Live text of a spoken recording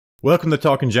Welcome to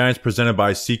Talking Giants, presented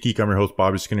by SeatGeek. I'm your host,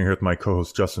 Bobby Skinner, here with my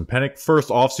co-host, Justin Pennick. First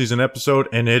offseason episode,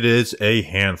 and it is a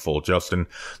handful, Justin.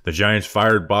 The Giants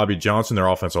fired Bobby Johnson, their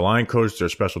offensive line coach, their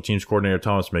special teams coordinator,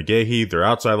 Thomas McGaughey, their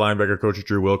outside linebacker coach,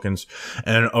 Drew Wilkins,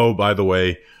 and oh, by the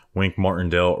way, Wink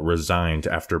Martindale resigned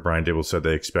after Brian Daboll said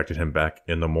they expected him back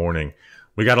in the morning.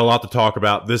 We got a lot to talk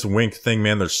about. This Wink thing,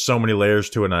 man, there's so many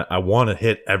layers to it, and I want to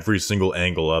hit every single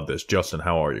angle of this. Justin,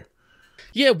 how are you?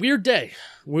 Yeah, weird day.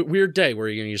 Weird day where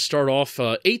you start off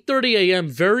 8:30 a.m.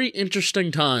 Very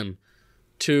interesting time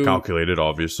to calculated,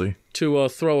 obviously, to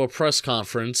throw a press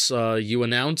conference. You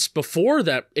announce before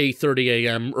that 8:30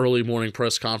 a.m. early morning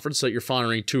press conference that you're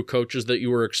firing two coaches that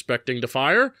you were expecting to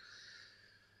fire,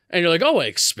 and you're like, "Oh, I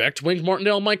expect Wink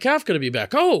Martindale and Mike Kafka to be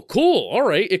back." Oh, cool. All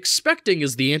right, expecting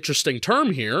is the interesting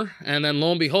term here, and then lo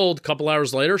and behold, a couple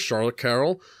hours later, Charlotte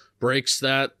Carroll breaks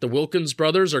that the Wilkins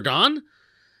brothers are gone.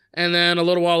 And then a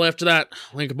little while after that,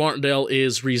 Wink Martindale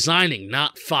is resigning,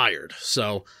 not fired.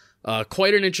 So,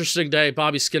 quite an interesting day.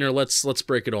 Bobby Skinner, let's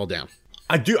break it all down.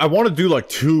 I want to do like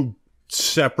two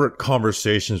separate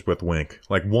conversations with Wink.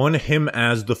 Like one, him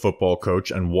as the football coach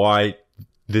and why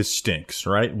this stinks,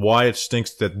 right? Why it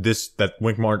stinks that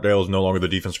Wink Martindale is no longer the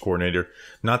defense coordinator.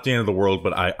 Not the end of the world,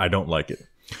 but I don't like it.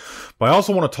 But I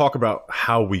also want to talk about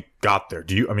how we got there.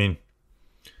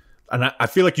 And I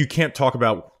feel like you can't talk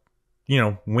about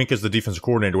Wink as the defensive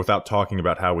coordinator without talking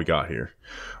about how we got here,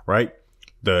 right?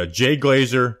 The Jay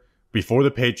Glazer, before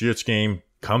the Patriots game,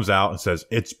 comes out and says,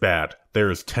 it's bad.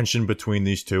 There is tension between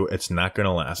these two. It's not going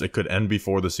to last. It could end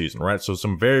before the season, right? So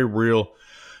some very real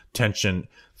tension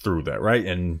through that, right?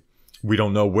 And we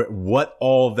don't know what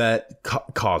all of that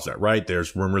caused that, right?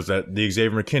 There's rumors that the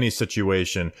Xavier McKinney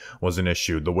situation was an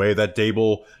issue. The way that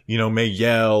Daboll, may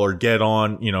yell or get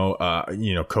on,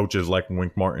 coaches like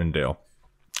Wink Martindale.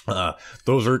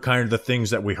 Those are kind of the things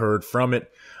that we heard from it.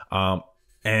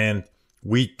 And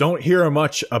we don't hear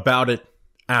much about it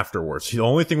afterwards. The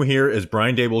only thing we hear is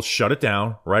Brian Daboll shut it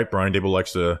down, right? Brian Daboll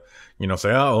likes to, say,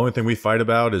 the only thing we fight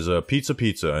about is a pizza.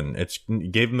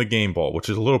 And gave him the game ball, which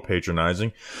is a little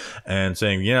patronizing, and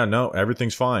saying, yeah, no,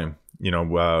 everything's fine. We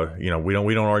don't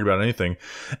argue about anything.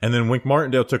 And then Wink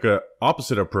Martindale took a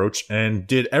opposite approach and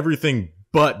did everything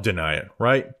but deny it,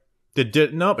 right?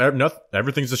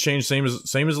 Everything's the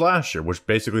same as last year, which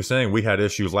basically saying we had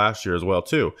issues last year as well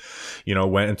too.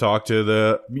 Went and talked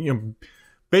to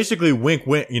basically wink,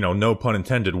 no pun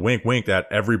intended, wink at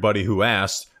everybody who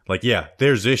asked, like, yeah,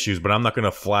 there's issues, but I'm not going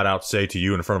to flat out say to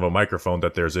you in front of a microphone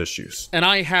that there's issues. And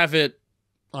I have it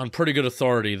on pretty good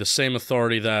authority, the same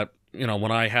authority that,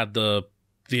 when I had the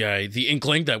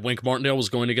inkling that Wink Martindale was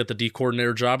going to get the D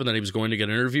coordinator job and that he was going to get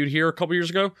interviewed here a couple years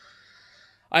ago.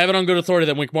 I have it on good authority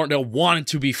that Wink Martindale wanted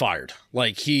to be fired.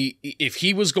 Like, if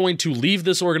he was going to leave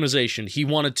this organization, he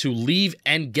wanted to leave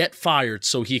and get fired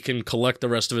so he can collect the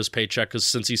rest of his paycheck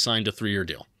since he signed a 3-year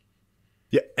deal.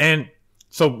 Yeah, and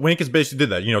so Wink has basically did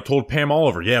that. Told Pam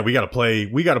Oliver, yeah, we got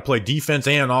to play defense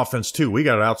and offense too. We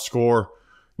got to outscore,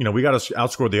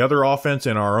 the other offense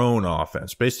and our own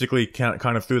offense. Basically,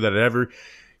 kind of threw that at every.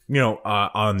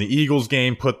 On the Eagles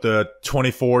game, put the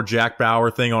 24 Jack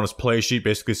Bauer thing on his play sheet,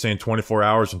 basically saying 24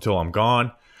 hours until I'm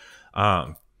gone.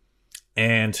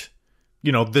 And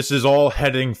this is all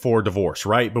heading for divorce,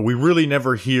 right? But we really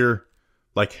never hear,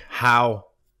 how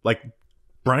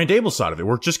Brian Daboll's side of it.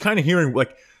 We're just kind of hearing, all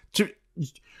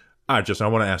right, Justin, I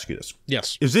want to ask you this.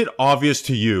 Yes. Is it obvious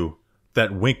to you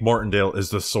that Wink Martindale is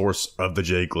the source of the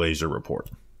Jay Glazer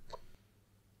report?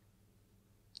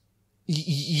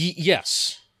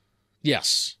 Yes.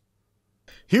 Yes.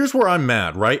 Here's where I'm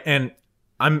mad, right? And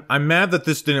I'm mad that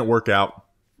this didn't work out.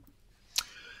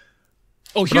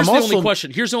 Oh, here's the only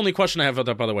question. Here's the only question I have about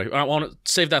that, by the way. I want to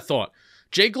save that thought.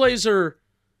 Jay Glazer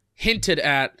hinted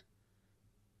at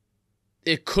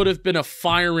it could have been a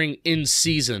firing in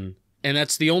season, and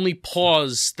that's the only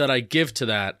pause that I give to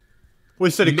that. Well,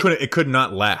 he said it could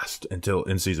not last until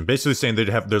in season. Basically saying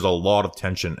there's a lot of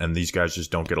tension and these guys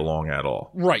just don't get along at all.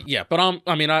 Right, yeah. But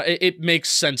it makes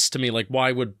sense to me. Like,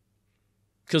 why would...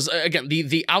 Because, again,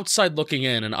 the outside looking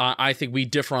in, and I think we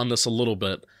differ on this a little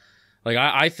bit. Like,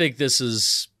 I think this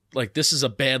is a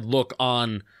bad look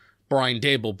on Brian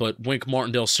Daboll, but Wink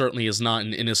Martindale certainly is not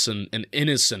an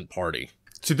innocent party.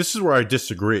 See, this is where I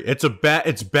disagree. It's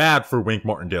bad for Wink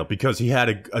Martindale because he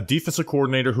had a defensive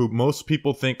coordinator who most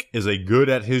people think is a good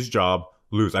at his job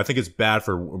lose. I think it's bad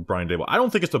for Brian Daboll. I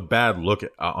don't think it's a bad look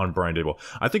on Brian Daboll.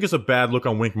 I think it's a bad look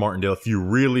on Wink Martindale if you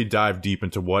really dive deep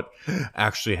into what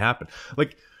actually happened.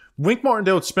 Like, Wink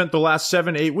Martindale spent the last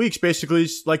 7-8 weeks basically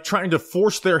trying to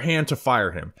force their hand to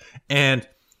fire him. And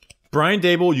Brian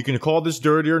Daboll, you can call this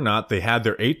dirty or not, they had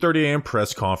their 8:30 a.m.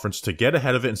 press conference to get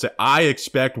ahead of it and say, I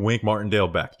expect Wink Martindale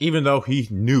back. Even though he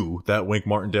knew that Wink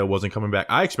Martindale wasn't coming back,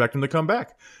 I expect him to come back.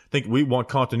 I think we want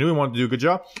continuity, we want to do a good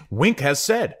job. Wink has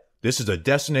said, this is a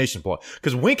destination play.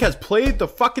 Because Wink has played the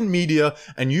fucking media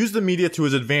and used the media to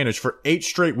his advantage for 8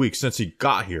 straight weeks since he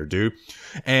got here, dude.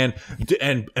 And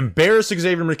embarrass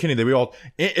Xavier McKinney.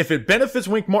 If it benefits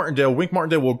Wink Martindale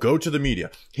will go to the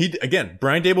media.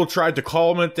 Brian Daboll tried to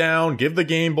calm it down, give the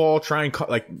game ball, try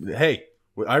and, hey,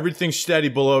 everything's steady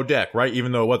below deck, right?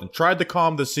 Even though it wasn't. Tried to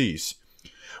calm the seas.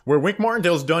 Where Wink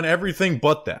Martindale's done everything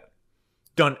but that.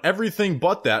 Done everything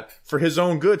but that for his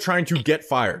own good, trying to get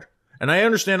fired. And I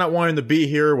understand not wanting to be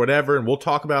here or whatever, and we'll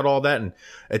talk about all that, and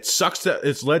it sucks that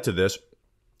it's led to this.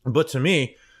 But to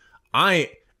me,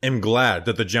 I am glad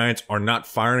that the Giants are not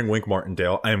firing Wink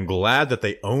Martindale. I am glad that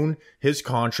they own his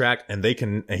contract, and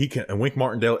and Wink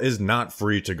Martindale is not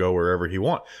free to go wherever he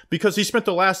wants. Because he spent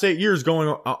the last 8 weeks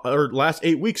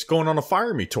going on a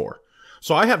Fire Me tour.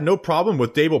 So I have no problem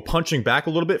with Daboll punching back a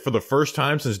little bit for the first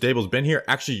time since Daboll's been here,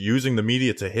 actually using the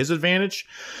media to his advantage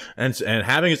and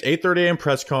having his 8:30 a.m.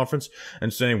 press conference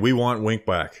and saying, we want Wink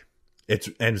back.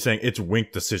 Saying it's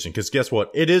Wink's decision. Because guess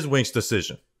what? It is Wink's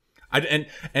decision.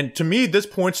 And to me, this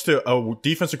points to a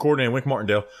defensive coordinator, Wink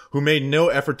Martindale, who made no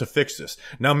effort to fix this.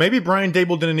 Now, maybe Brian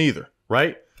Daboll didn't either,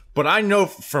 right? But I know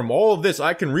from all of this,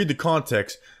 I can read the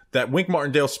context that Wink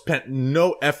Martindale spent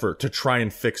no effort to try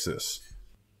and fix this.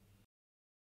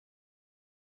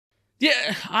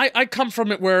 Yeah, I come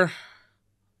from it where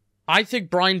I think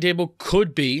Brian Daboll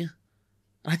could be.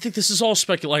 I think this is all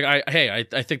speculation.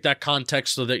 I think that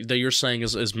context that you're saying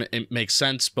it makes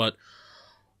sense, but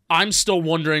I'm still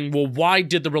wondering, well, why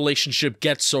did the relationship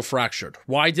get so fractured?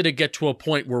 Why did it get to a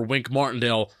point where Wink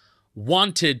Martindale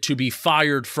wanted to be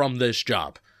fired from this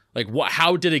job?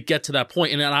 How did it get to that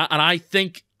point? And I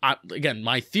think, again,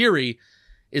 my theory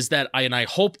is that, and I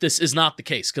hope this is not the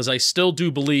case, because I still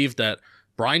do believe that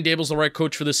Brian Daboll's the right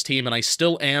coach for this team, and I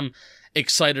still am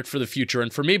excited for the future.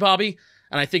 And for me, Bobby,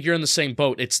 and I think you're in the same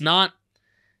boat, it's not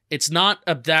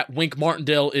that Wink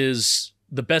Martindale is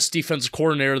the best defensive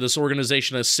coordinator this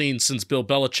organization has seen since Bill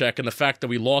Belichick, and the fact that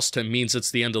we lost him means it's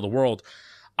the end of the world.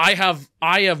 I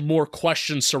have more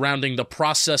questions surrounding the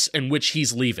process in which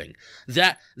he's leaving.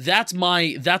 That's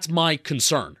my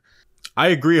concern. I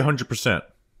agree 100%.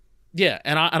 Yeah,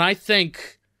 and I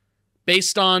think,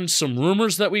 based on some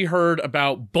rumors that we heard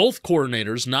about both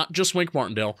coordinators, not just Wink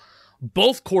Martindale,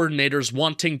 both coordinators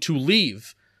wanting to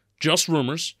leave, just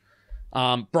rumors.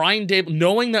 Brian Daboll,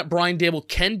 knowing that Brian Daboll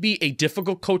can be a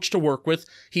difficult coach to work with,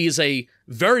 he is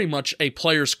very much a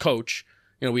player's coach.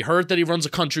 We heard that he runs a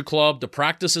country club. The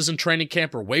practices in training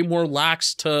camp are way more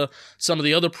lax to some of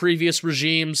the other previous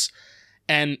regimes.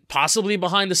 And possibly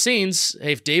behind the scenes,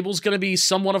 if Daboll's going to be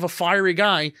somewhat of a fiery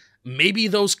guy, maybe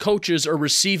those coaches are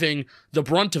receiving the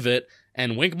brunt of it,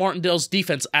 and Wink Martindale's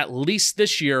defense, at least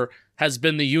this year, has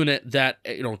been the unit that,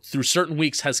 through certain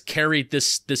weeks has carried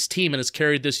this team and has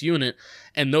carried this unit,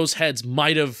 and those heads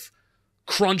might have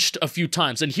crunched a few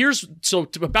times. And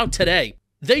about today,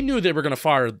 they knew they were going to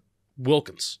fire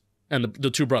Wilkins and the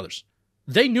two brothers.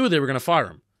 They knew they were going to fire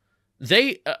him.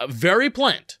 They, very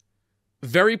planned,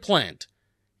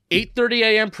 8:30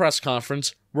 a.m. press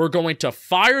conference, we're going to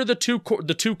fire the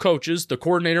two coaches, the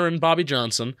coordinator and Bobby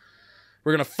Johnson.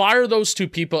 We're going to fire those two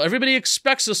people. Everybody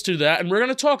expects us to do that, and we're going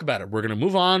to talk about it. We're going to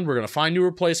move on. We're going to find new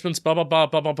replacements, blah, blah, blah,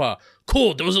 blah, blah, blah.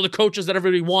 Cool, those are the coaches that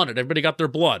everybody wanted. Everybody got their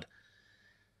blood.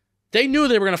 They knew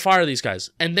they were going to fire these guys,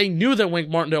 and they knew that Wink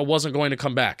Martindale wasn't going to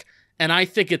come back. And I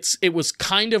think it was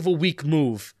kind of a weak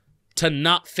move to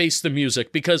not face the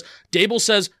music, because Daboll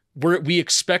says we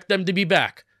expect them to be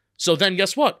back. So then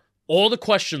guess what? All the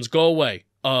questions go away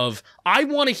of, I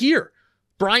want to hear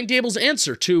Brian Daboll's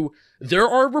answer to, there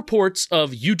are reports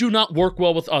of you do not work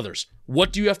well with others.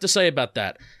 What do you have to say about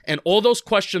that? And all those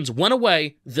questions went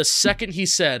away the second he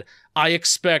said, I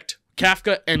expect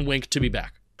Kafka and Wink to be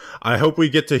back. I hope we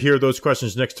get to hear those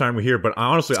questions next time we hear, but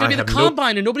honestly, it's gonna be the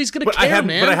combine and nobody's going to care,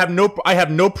 man. But I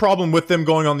have no problem with them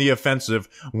going on the offensive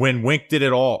when Wink did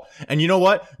it all. And you know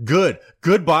what?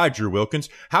 Goodbye, Drew Wilkins.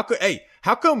 How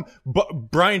come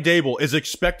Brian Daboll is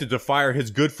expected to fire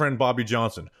his good friend Bobby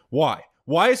Johnson? Why?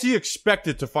 Why is he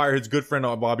expected to fire his good friend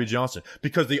Bobby Johnson?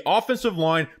 Because the offensive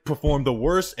line performed the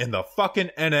worst in the fucking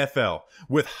NFL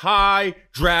with high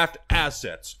draft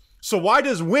assets. So why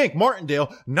does Wink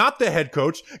Martindale, not the head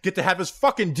coach, get to have his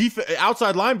fucking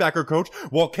outside linebacker coach,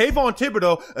 while Kayvon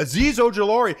Thibodeau, Azeez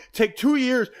Ojulari take 2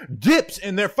 years, dips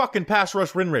in their fucking pass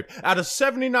rush win rate? Out of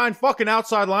 79 fucking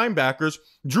outside linebackers,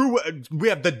 we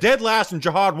have the dead last in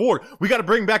Jihad Ward. We got to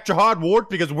bring back Jihad Ward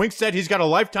because Wink said he's got a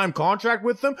lifetime contract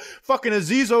with them. Fucking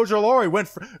Azeez Ojulari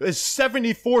is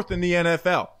 74th in the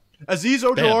NFL. Azeez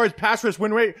Ojulari's pass rush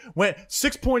win rate went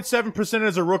 6.7%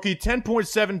 as a rookie,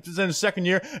 10.7% in his second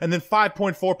year, and then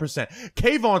 5.4%.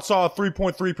 Kayvon saw a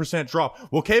 3.3% drop.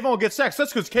 Well, Kayvon gets sacks.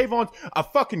 That's because Kayvon's a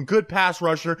fucking good pass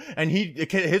rusher, and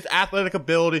his athletic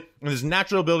ability and his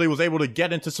natural ability was able to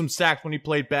get into some sacks when he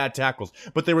played bad tackles.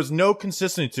 But there was no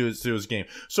consistency to his game.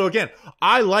 So again,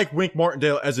 I like Wink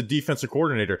Martindale as a defensive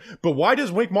coordinator, but why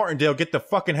does Wink Martindale get to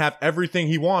fucking have everything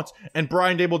he wants and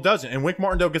Brian Daboll doesn't? And Wink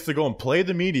Martindale gets to go and play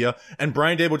the media, and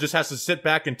Brian Daboll just has to sit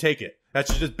back and take it.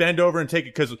 That's just bend over and take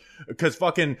it because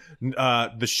fucking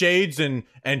the shades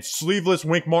and sleeveless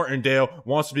Wink Martindale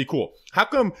wants to be cool. How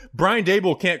come Brian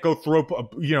Daboll can't go throw,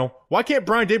 why can't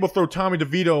Brian Daboll throw Tommy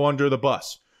DeVito under the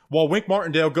bus while Wink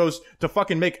Martindale goes to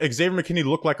fucking make Xavier McKinney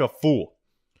look like a fool?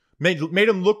 Made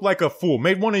him look like a fool.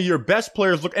 Made one of your best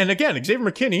players look. And again, Xavier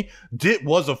McKinney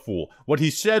was a fool. What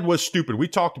he said was stupid. We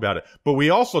talked about it. But we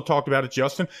also talked about it,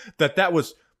 Justin, that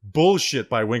was bullshit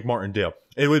by Wink Martindale.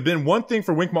 It would have been one thing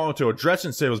for Wink Martindale to address it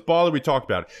and say it was baller. We talked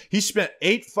about it. He spent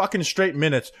 8 fucking straight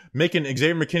minutes making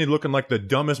Xavier McKinney looking like the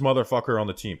dumbest motherfucker on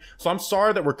the team. So I'm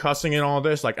sorry that we're cussing in all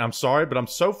this. Like, I'm sorry, but I'm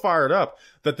so fired up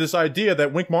that this idea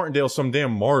that Wink Martindale is some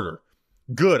damn martyr.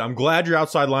 Good. I'm glad your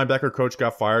outside linebacker coach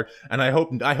got fired, and I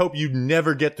hope you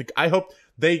never get to. I hope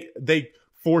they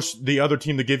force the other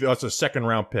team to give us a second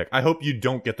round pick. I hope you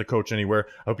don't get the coach anywhere.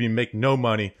 I hope you make no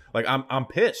money. Like, I'm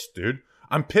pissed, dude.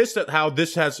 I'm pissed at how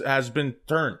this has been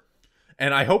turned.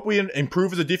 And I hope we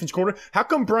improve as a defense coordinator. How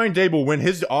come Brian Daboll, when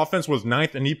his offense was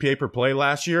 9th in EPA per play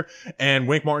last year, and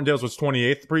Wink Martindale's was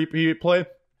 28th per EPA play,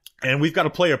 and we've got to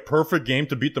play a perfect game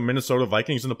to beat the Minnesota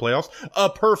Vikings in the playoffs? A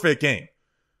perfect game.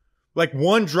 Like,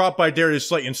 one drop by Darius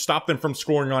Slayton stopped them from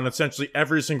scoring on essentially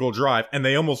every single drive, and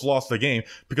they almost lost the game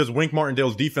because Wink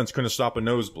Martindale's defense couldn't stop a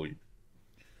nosebleed.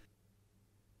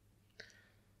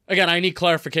 Again, I need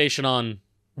clarification on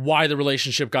why the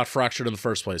relationship got fractured in the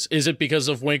first place. Is it because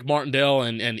of Wink Martindale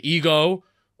and ego,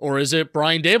 or is it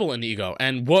Brian Daboll and ego?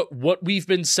 And what we've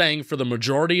been saying for the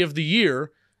majority of the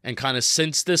year, and kind of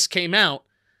since this came out,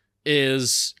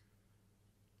 is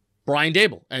Brian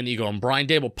Daboll and ego, and Brian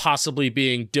Daboll possibly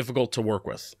being difficult to work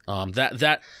with.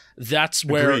 That's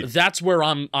where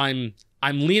I'm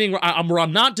leaning.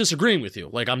 I'm not disagreeing with you.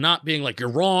 Like, I'm not being like,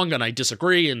 you're wrong and I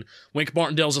disagree and Wink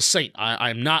Martindale's a saint.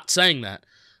 I'm not saying that,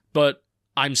 but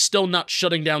I'm still not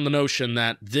shutting down the notion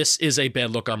that this is a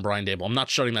bad look on Brian Daboll. I'm not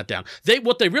shutting that down.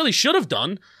 What they really should have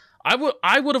done, I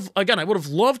would have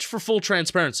loved, for full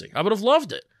transparency, I would have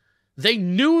loved it. They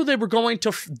knew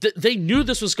they knew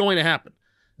this was going to happen.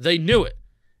 They knew it.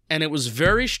 And it was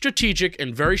very strategic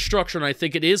and very structured. And I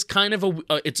think it is kind of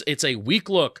it's a weak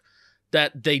look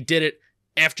that they did it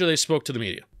after they spoke to the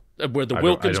media, where the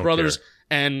Wilkins brothers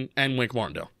and Wink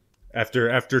Martindale.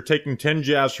 After taking 10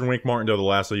 jabs from Wink Martindale the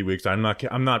last 8 weeks, I'm not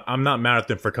mad at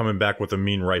them for coming back with a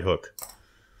mean right hook.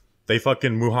 They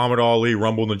fucking Muhammad Ali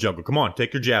rumbled in the jungle. Come on,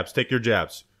 take your jabs.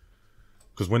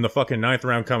 Because when the fucking 9th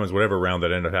round comes, whatever round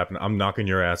that ended up happening, I'm knocking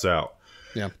your ass out.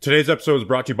 Yeah. Today's episode is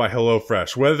brought to you by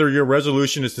HelloFresh. Whether your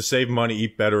resolution is to save money,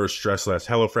 eat better, or stress less,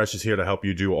 HelloFresh is here to help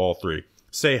you do all three.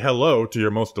 Say hello to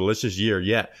your most delicious year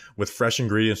yet with fresh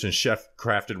ingredients and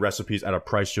chef-crafted recipes at a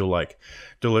price you'll like,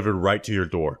 delivered right to your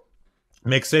door.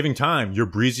 Make saving time your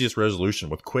breeziest resolution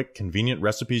with quick, convenient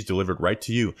recipes delivered right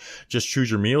to you. Just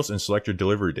choose your meals and select your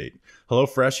delivery date.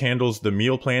 HelloFresh handles the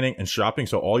meal planning and shopping,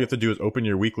 so all you have to do is open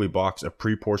your weekly box of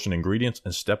pre-portioned ingredients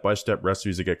and step-by-step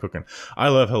recipes to get cooking. I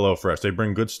love HelloFresh. They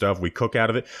bring good stuff. We cook out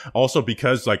of it. Also,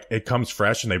 because like it comes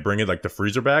fresh and they bring it like the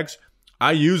freezer bags,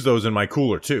 I use those in my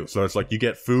cooler too. So it's like you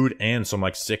get food and some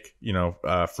like sick,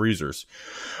 freezers.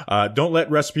 Don't let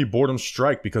recipe boredom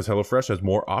strike because HelloFresh has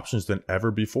more options than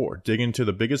ever before. Dig into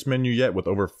the biggest menu yet with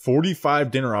over 45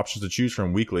 dinner options to choose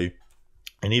from weekly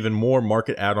and even more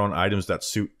market add-on items that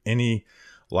suit any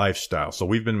lifestyle. So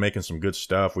we've been making some good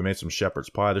stuff. We made some shepherd's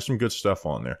pie. There's some good stuff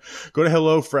on there. Go to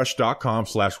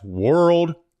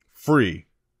HelloFresh.com/worldfree.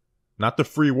 Not the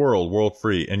free world, world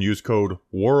free, and use code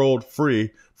WORLDFREE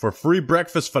for free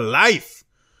breakfast for life.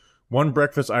 One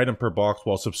breakfast item per box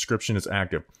while subscription is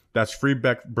active. That's free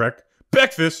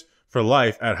breakfast for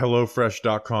life at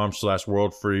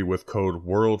HelloFresh.com/worldfree with code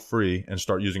WORLDFREE and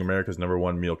start using America's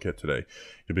 #1 meal kit today.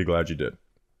 You'll be glad you did.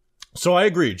 So I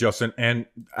agree, Justin, and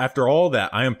after all that,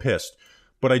 I am pissed.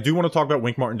 But I do want to talk about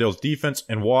Wink Martindale's defense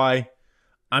and why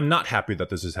I'm not happy that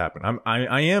this has happened.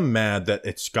 I am mad that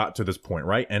it's got to this point,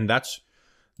 right? And I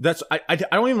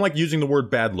don't even like using the word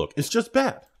bad look. It's just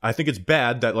bad. I think it's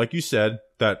bad that, like you said,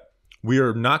 that we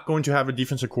are not going to have a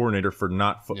defensive coordinator for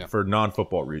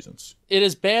non-football reasons. It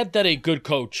is bad that a good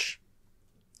coach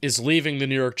is leaving the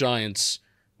New York Giants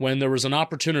when there was an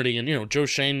opportunity. And, Joe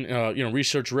Schoen,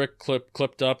 Research Rick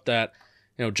clipped up that,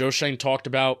 Joe Schoen talked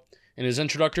about in his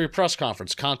introductory press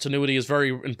conference, continuity is very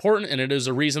important, and it is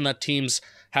a reason that teams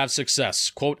have success,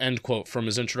 quote, end quote, from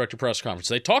his introductory press conference.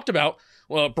 They talked about,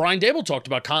 Brian Dable talked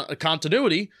about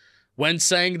continuity when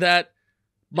saying that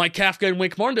Mike Kafka and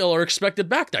Wink Martindale are expected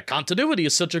back. That continuity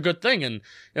is such a good thing. And,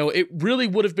 it really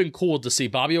would have been cool to see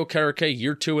Bobby Okereke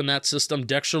year 2 in that system,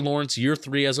 Dexter Lawrence year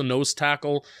 3 as a nose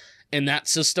tackle in that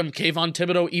system, Kayvon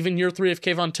Thibodeau, even year 3 of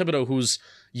Kayvon Thibodeau, who's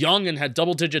young and had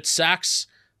double-digit sacks.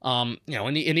 And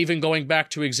even going back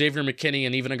to Xavier McKinney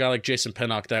and even a guy like Jason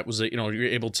Pinnock, that was, you're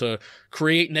able to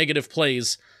create negative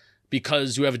plays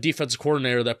because you have a defensive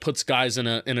coordinator that puts guys in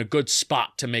a good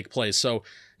spot to make plays. So,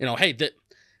 hey,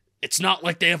 it's not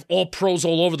like they have all pros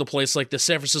all over the place like the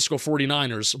San Francisco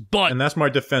 49ers, but... And that's my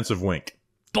defensive wink.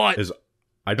 But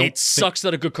it sucks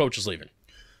that a good coach is leaving.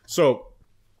 So,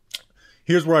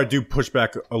 here's where I do push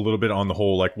back a little bit on the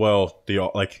whole, they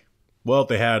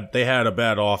had a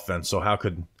bad offense, so how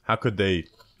could they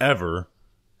ever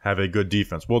have a good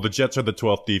defense? Well, the Jets had the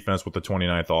 12th defense with the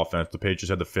 29th offense. The Patriots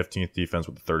had the 15th defense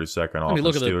with the 32nd offense. I mean,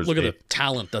 look at the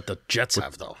talent that the Jets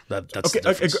have, though. That's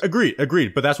okay.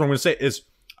 Agreed. But that's what I'm going to say is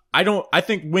I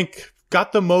think Wink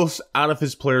got the most out of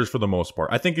his players for the most part.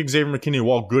 I think Xavier McKinney,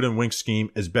 while good in Wink's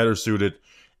scheme, is better suited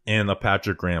in the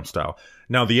Patrick Graham style.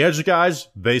 Now, the edge guys,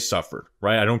 they suffered,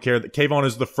 right? I don't care that Kayvon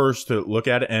is the first to look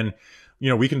at it, and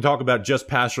we can talk about just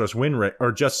pass rush win rate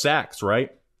or just sacks,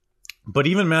 right? But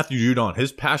even Matthew Judon,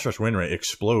 his pass rush win rate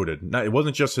exploded. Now, it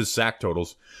wasn't just his sack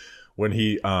totals when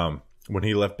he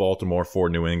left Baltimore for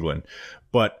New England,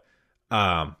 but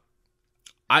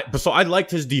so I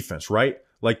liked his defense, right?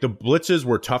 Like the blitzes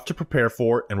were tough to prepare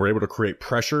for and were able to create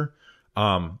pressure.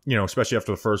 Especially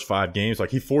after the first 5 games,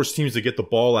 like he forced teams to get the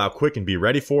ball out quick and be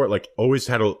ready for it. Like always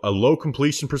had a low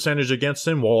completion percentage against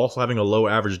him while also having a low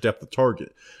average depth of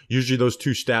target. Usually those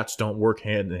two stats don't work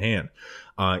hand in hand.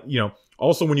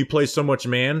 Also when you play so much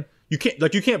man, you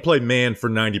can't play man for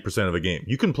 90% of a game.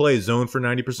 You can play zone for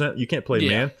 90%. You can't play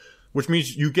man, which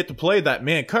means you get to play that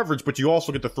man coverage, but you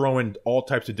also get to throw in all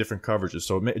types of different coverages.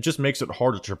 So it just makes it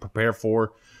harder to prepare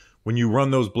for when you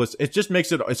run those blitz. It just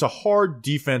makes it's a hard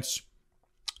defense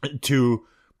to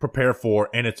prepare for,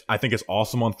 and I think it's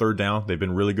awesome on third down. They've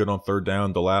been really good on third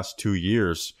down the last 2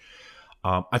 years.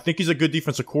 I think he's a good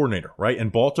defensive coordinator, right? In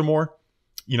Baltimore,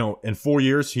 in 4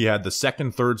 years, he had the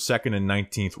 2nd, 3rd, 2nd, and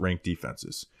 19th ranked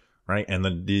defenses, right? And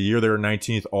the year they were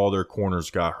 19th, all their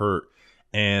corners got hurt.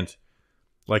 And,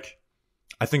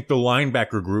 I think the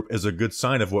linebacker group is a good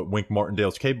sign of what Wink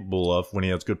Martindale's capable of when he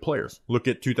has good players. Look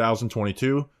at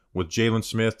 2022. With Jalen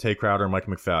Smith, Tay Crowder, and Mike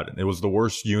McFadden. It was the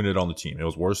worst unit on the team. It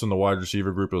was worse than the wide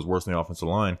receiver group. It was worse than the offensive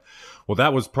line. Well,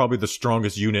 that was probably the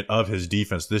strongest unit of his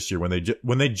defense this year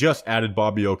when they just added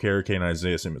Bobby Okereke and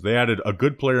Isaiah Simmons. They added a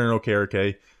good player in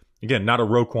Okereke. Again, not a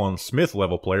Roquan Smith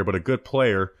level player, but a good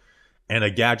player and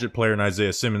a gadget player in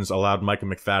Isaiah Simmons allowed Micah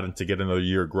McFadden to get another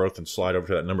year of growth and slide over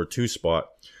to that number 2 spot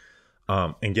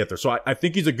and get there. So I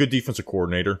think he's a good defensive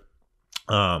coordinator.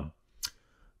 But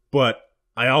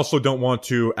I also don't want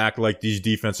to act like these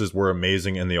defenses were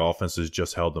amazing and the offenses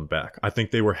just held them back. I think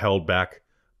they were held back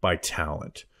by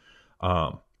talent.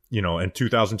 In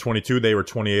 2022, they were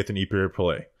 28th in EPA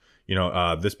play.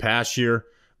 This past year,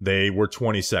 they were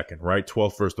 22nd, right?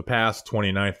 12th versus the pass,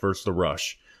 29th versus the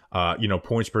rush.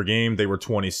 Points per game, they were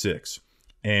 26.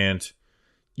 And,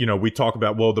 we talk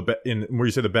about, where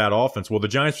you say the bad offense, well, the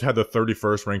Giants had the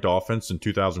 31st ranked offense in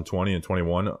 2020 and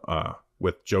 21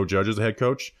 with Joe Judge as the head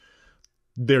coach.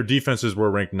 Their defenses were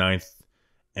ranked 9th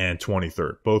and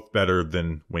 23rd, both better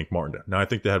than Wink Martindale. Now, I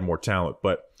think they had more talent,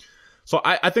 but so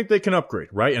I think they can upgrade,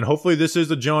 right? And hopefully this is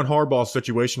a John Harbaugh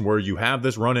situation where you have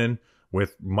this run-in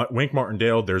with Wink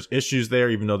Martindale. There's issues there,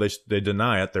 even though they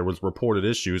deny it. There was reported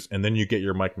issues, and then you get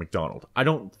your Mike Macdonald.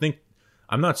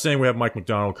 I'm not saying we have Mike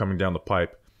Macdonald coming down the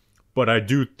pipe, but I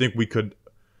do think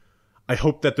I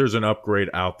hope that there's an upgrade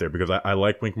out there because I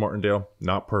like Wink Martindale.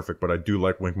 Not perfect, but I do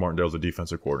like Wink Martindale as a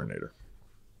defensive coordinator.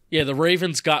 Yeah, the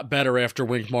Ravens got better after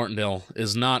Wink Martindale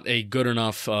is not a good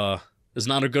enough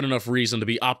reason to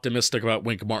be optimistic about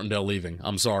Wink Martindale leaving.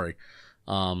 I'm sorry.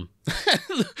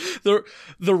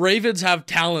 The Ravens have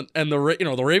talent, and the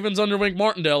Ravens under Wink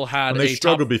Martindale had. And they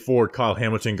struggled before Kyle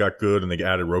Hamilton got good, and they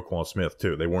added Roquan Smith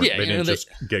too. They weren't. They didn't just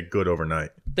get good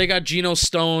overnight. They got Geno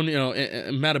Stone.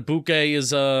 Matabuke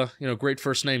is great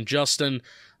first name. Justin,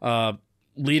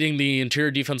 leading the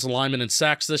interior defensive lineman in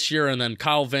sacks this year, and then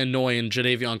Kyle Van Noy and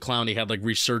Jadeveon Clowney had like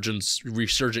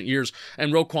resurgent years,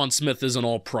 and Roquan Smith is an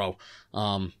All-Pro.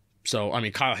 So, I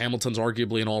mean, Kyle Hamilton's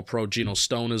arguably an All-Pro. Geno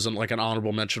Stone is like an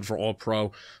honorable mention for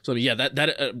All-Pro. So, yeah,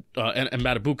 and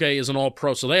Matabuke is an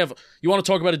All-Pro. So, you want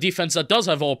to talk about a defense that does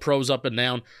have All-Pros up and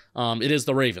down, it is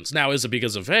the Ravens. Now, is it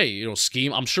because of,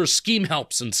 scheme? I'm sure scheme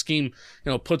helps, and scheme,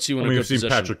 puts you in a good position. We've seen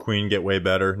Patrick Queen get way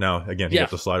better. Now, again, he got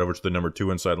to slide over to the number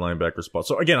 2 inside linebacker spot.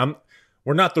 So, again,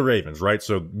 we're not the Ravens, right?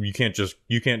 So, you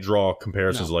can't draw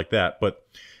comparisons like that. But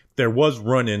there was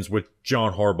run-ins with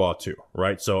John Harbaugh, too,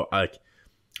 right? So,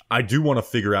 I do want to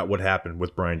figure out what happened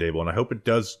with Brian Daboll, and I hope it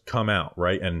does come out,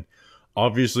 right? And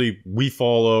obviously, we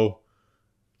follow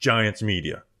Giants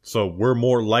media, so we're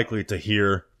more likely to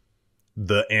hear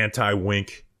the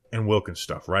anti-Wink and Wilkins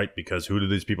stuff, right? Because who do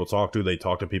these people talk to? They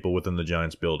talk to people within the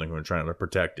Giants building who are trying to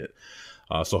protect it.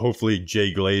 So hopefully,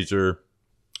 Jay Glazer,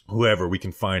 whoever, we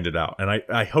can find it out. And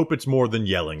I hope it's more than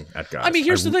yelling at guys. I mean,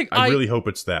 here's the thing. I really hope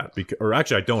it's that. Or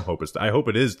actually, I don't hope it's that. I hope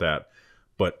it is that.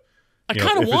 But I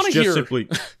kind of want to hear...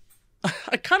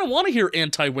 I kind of want to hear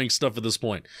anti-Wink stuff at this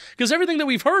point, because everything that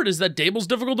we've heard is that Daboll's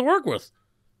difficult to work with.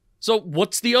 So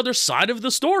what's the other side of the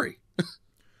story?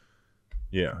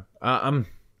 Yeah. I mean,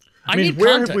 need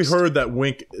where context. have we heard that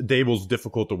Daboll's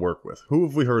difficult to work with? Who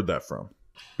have we heard that from?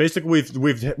 Basically,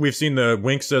 we've seen the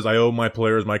Wink says, I owe my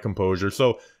players my composure.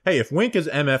 So, hey, if Wink is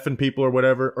MFing people or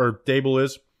whatever, or Daboll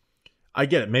is, I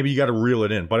get it. Maybe you got to reel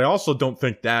it in. But I also don't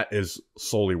think that is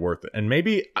solely worth it. And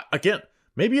maybe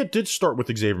it did start with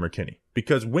Xavier McKinney,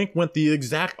 because Wink went the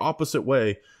exact opposite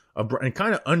way and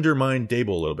kind of undermined Daboll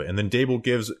a little bit. And then Daboll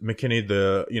gives McKinney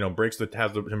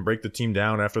has him break the team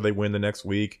down after they win the next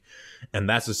week. And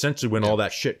that's essentially when all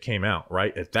that shit came out,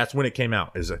 right? If that's when it came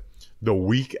out, is the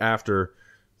week after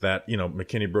that,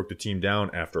 McKinney broke the team down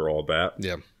after all that.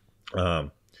 Yeah.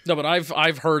 No, but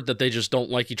I've heard that they just don't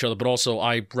like each other, but also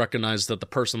I recognize that the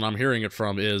person I'm hearing it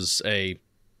from is it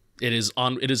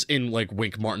is in like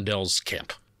Wink Martindale's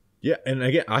camp. Yeah, and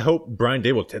again, I hope Brian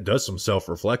Daboll does some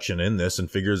self-reflection in this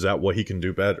and figures out what he can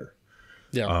do better.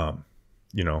 Yeah.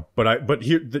 But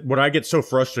here, what I get so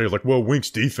frustrated, like, well,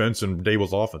 Wink's defense and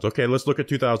Daboll's offense. Okay, let's look at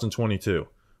 2022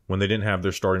 when they didn't have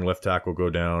their starting left tackle go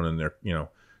down and their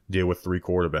deal with 3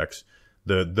 quarterbacks.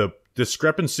 The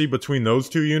discrepancy between those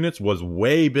 2 units was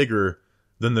way bigger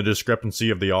than the discrepancy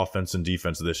of the offense and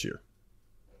defense this year.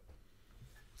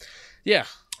 Yeah.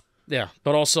 Yeah,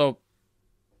 but also,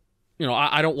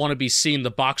 I don't want to be seeing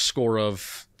the box score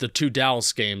of the 2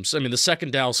 Dallas games. I mean, the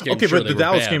second Dallas game. Okay, but the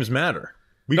Dallas games matter.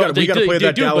 We got to play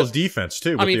that Dallas defense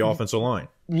too with the offensive line.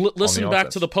 Listen back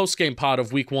to the post game pod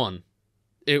of Week 1.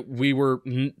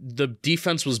 The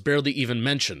defense was barely even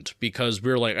mentioned, because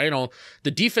we were like,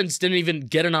 the defense didn't even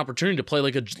get an opportunity to play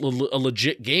like a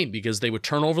legit game, because they would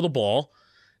turn over the ball.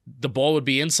 The ball would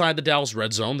be inside the Dallas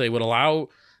red zone. They would allow.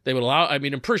 I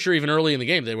mean, I'm pretty sure even early in the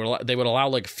game they would allow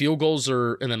like field goals,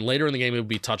 and then later in the game it would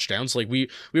be touchdowns. Like we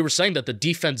were saying that the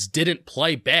defense didn't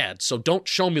play bad, so don't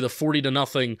show me the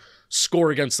 40-0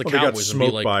 score against the Cowboys. They got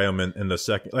smoked by them in the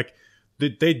second. Like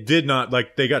they did not,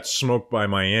 like, they got smoked by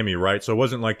Miami, right? So it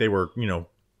wasn't like they were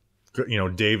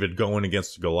David going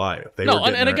against Goliath. They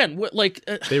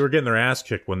were getting their ass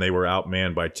kicked when they were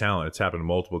outmanned by talent. It's happened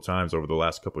multiple times over the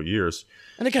last couple of years.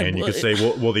 And again, and you could say,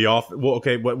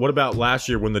 what about last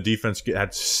year when the defense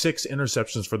had 6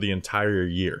 interceptions for the entire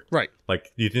year? Right.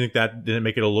 Like, do you think that didn't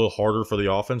make it a little harder for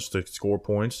the offense to score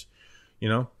points?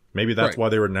 Maybe that's why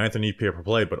they were 9th in EPA per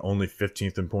play, but only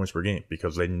 15th in points per game,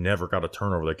 because they never got a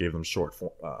turnover that gave them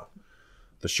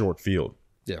the short field.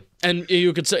 Yeah, and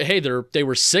you could say, hey, they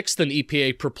were 6th in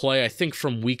EPA per play, I think,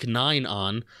 from week 9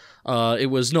 on.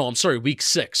 Week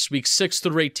 6. Week 6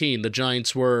 through 18, the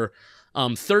Giants were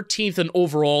 13th in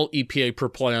overall EPA per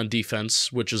play on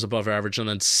defense, which is above average, and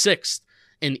then 6th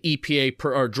in EPA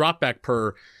or dropback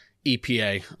per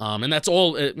EPA. And that's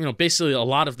all, basically a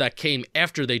lot of that came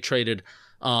after they traded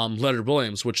Leonard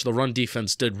Williams, which the run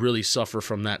defense did really suffer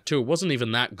from that too. It wasn't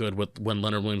even that good when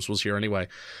Leonard Williams was here anyway.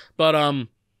 But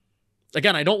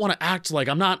again, I don't want to act like,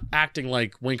 I'm not acting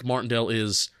like Wink Martindale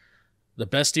is the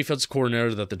best defensive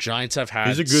coordinator that the Giants have had.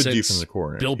 He's a good defensive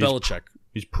coordinator. Bill Belichick.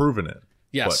 He's proven it.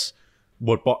 Yes.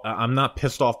 But I'm not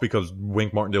pissed off because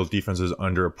Wink Martindale's defense is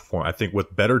underperforming. I think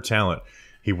with better talent,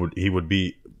 he would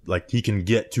be he can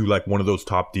get to like one of those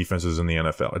top defenses in the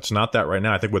NFL. It's not that right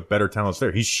now. I think with better talents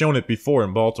there, he's shown it before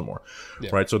in Baltimore,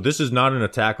 right? So this is not an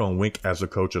attack on Wink as a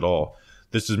coach at all.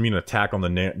 This is an attack on the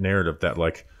narrative that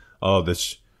like, oh,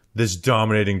 this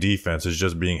dominating defense is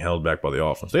just being held back by the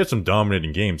offense. They had some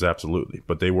dominating games, absolutely,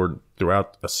 but they were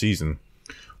throughout a season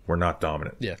were not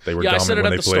dominant. Yeah, they were dominant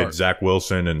when they played Zach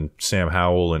Wilson and Sam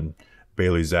Howell and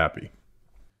Bailey Zappi.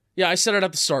 Yeah, I said it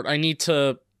at the start.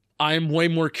 I'm way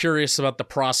more curious about the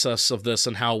process of this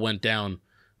and how it went down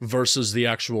versus the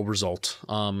actual result.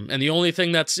 And the only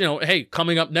thing that's, hey,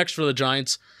 coming up next for the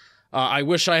Giants, I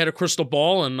wish I had a crystal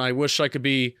ball, and I wish I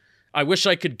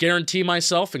could guarantee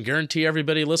myself and guarantee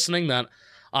everybody listening that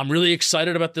I'm really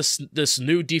excited about this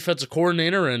new defensive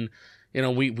coordinator, and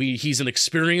he's an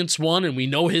experienced one, and we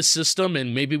know his system,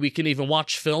 and maybe we can even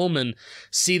watch film and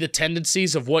see the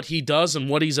tendencies of what he does and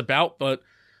what he's about, but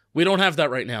we don't have that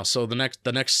right now. So the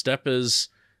next step is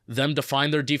them to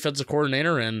find their defensive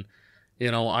coordinator, and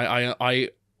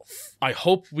I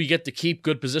hope we get to keep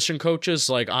good position coaches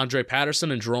like Andre Patterson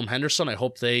and Jerome Henderson. I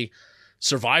hope they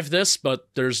survive this, but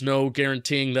there's no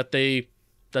guaranteeing that they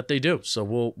do.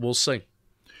 So we'll see.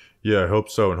 Yeah, I hope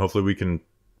so, and hopefully we can.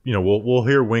 We'll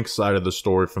hear Wink's side of the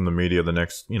story from the media the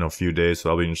next few days. So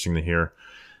that'll be interesting to hear.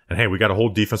 And hey, we got a whole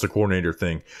defensive coordinator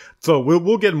thing. So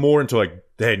we'll get more into like,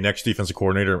 hey, next defensive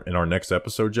coordinator in our next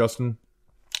episode, Justin,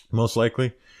 most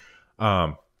likely.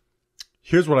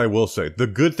 Here's what I will say. The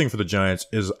good thing for the Giants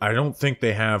is I don't think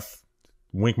they have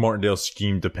Wink Martindale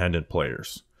scheme dependent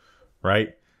players,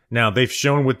 right? Now they've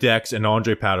shown with Dex and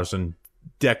Andre Patterson,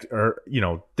 Dex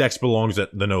belongs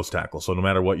at the nose tackle. So no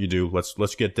matter what you do,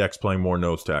 let's get Dex playing more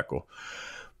nose tackle.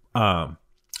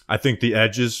 I think the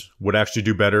edges would actually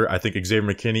do better. I think Xavier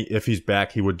McKinney, if he's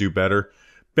back, he would do better.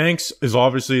 Banks is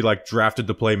obviously like drafted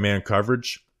to play man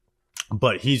coverage,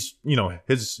 but he's,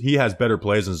 he has better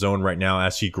plays in zone right now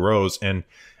as he grows. And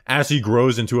as he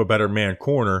grows into a better man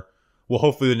corner, well,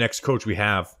 hopefully the next coach we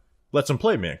have lets him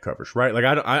play man coverage, right? Like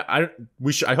I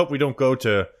hope we don't go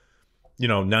to,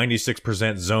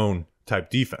 96% zone type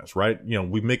defense, right?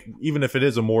 We make, even if it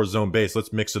is a more zone base,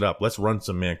 let's mix it up. Let's run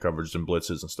some man coverage and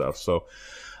blitzes and stuff. So,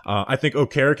 I think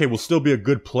Okereke will still be a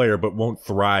good player, but won't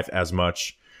thrive as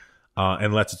much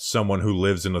unless it's someone who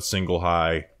lives in a single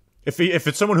high. If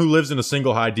it's someone who lives in a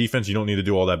single high defense, you don't need to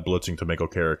do all that blitzing to make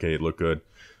Okereke look good.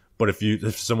 But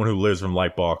if someone who lives from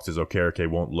light boxes, Okereke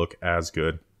won't look as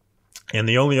good. And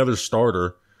the only other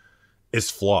starter is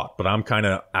Flott, but I'm kind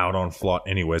of out on Flott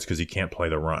anyways because he can't play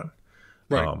the run.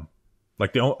 Right.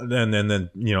 Then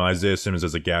Isaiah Simmons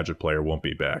as a gadget player won't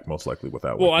be back most likely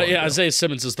without. Well, Isaiah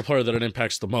Simmons is the player that it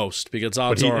impacts the most because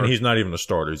he's not even a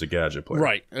starter; he's a gadget player,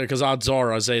 right? Because odds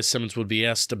are Isaiah Simmons would be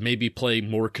asked to maybe play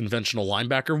more conventional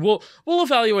linebacker. We'll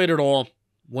evaluate it all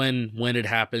when it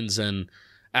happens and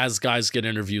as guys get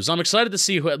interviews. I'm excited to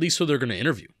see who they're going to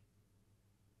interview.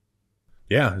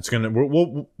 Yeah, it's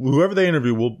whoever they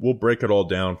interview, we'll break it all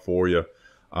down for you.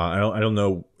 I don't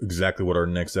know exactly what our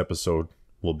next episode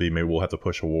will be. Maybe we'll have to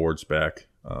push awards back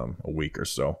a week or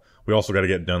so. We also got to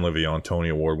get Dunleavy on Tony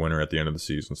Award winner at the end of the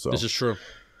season. So this is true.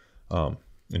 And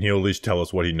he'll at least tell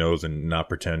us what he knows and not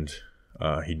pretend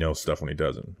he knows stuff when he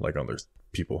doesn't, like other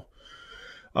people.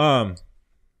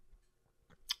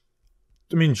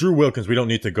 Drew Wilkins, we don't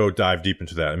need to go dive deep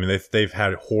into that. They've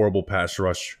had horrible pass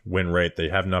rush win rate. They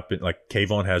have not been like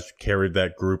Kayvon has carried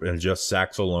that group and just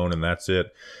sacks alone, and that's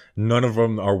it. None of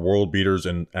them are world beaters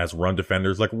and as run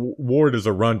defenders. Like Ward is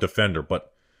a run defender,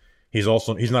 but he's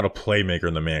not a playmaker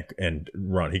in the man and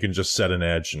run. He can just set an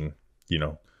edge and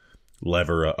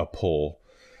lever a pull,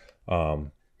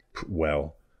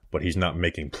 but he's not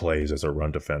making plays as a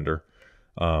run defender.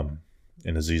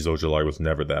 And Azeez Ojulari was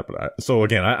never that. So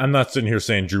again, I'm not sitting here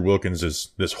saying Drew Wilkins is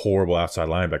this horrible outside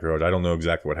linebacker. I don't know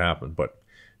exactly what happened, but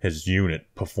his unit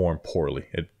performed poorly.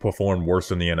 It performed worse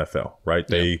than the NFL, right?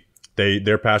 Yeah.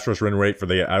 Their pass rush win rate for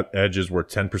the edges were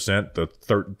 10%.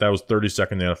 That was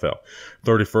 32nd in the NFL.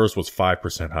 31st was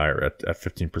 5% higher at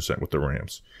 15% with the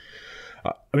Rams.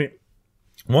 Why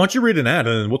don't you read an ad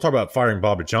and then we'll talk about firing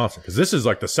Bobby Johnson, because this is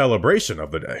like the celebration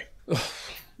of the day.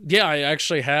 Yeah, I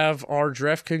actually have our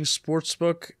DraftKings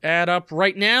Sportsbook ad up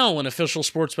right now, an official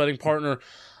sports betting partner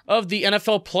of the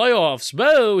NFL playoffs.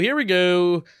 Whoa, here we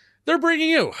go. They're bringing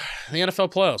you the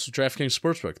NFL playoffs with DraftKings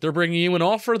Sportsbook. They're bringing you an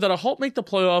offer that'll help make the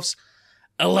playoffs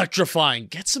electrifying.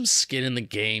 Get some skin in the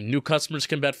game. New customers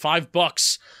can bet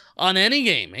 $5 on any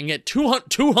game and get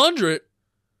 $200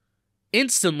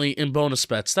 instantly in bonus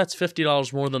bets. That's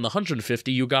 $50 more than the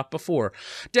 $150 you got before.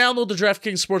 Download the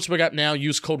DraftKings Sportsbook app now.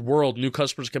 Use code WORLD. New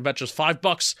customers can bet just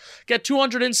 $5. Get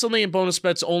 $200 instantly in bonus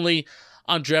bets only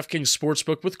on DraftKings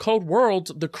Sportsbook with code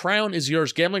WORLD. The crown is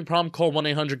yours. Gambling problem? Call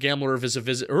 1-800-GAMBLER or visit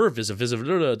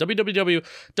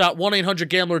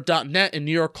www.1800gambler.net. In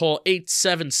New York, call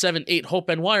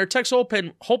 877-8-HOPE-NY or text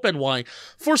HOPE-NY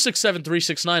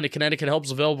 467-369. In Connecticut, help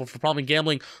is available for problem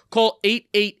gambling. Call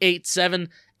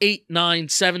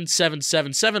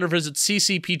 888-789-7777 or visit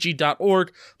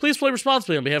ccpg.org. Please play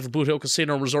responsibly on behalf of Boot Hill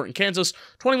Casino and Resort in Kansas.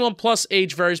 21 plus,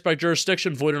 age varies by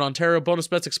jurisdiction, void in Ontario. Bonus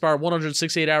bets expire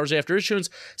 168 hours after issuance.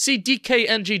 See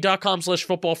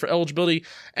dkng.com/football for eligibility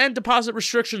and deposit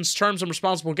restrictions, terms, and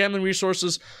responsible gambling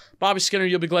resources. Bobby Skinner,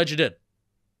 you'll be glad you did.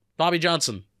 Bobby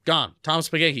Johnson, gone. Thomas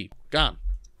McGaughey, gone.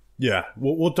 Yeah,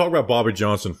 we'll talk about Bobby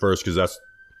Johnson first because that's...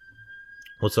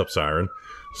 What's up, Siren?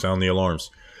 Sound the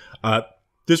alarms.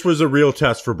 This was a real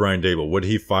test for Brian Daboll. Would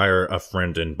he fire a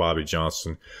friend in Bobby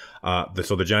Johnson?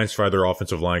 So the Giants fired their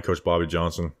offensive line coach, Bobby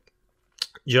Johnson.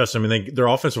 Yes, I mean, their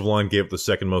offensive line gave up the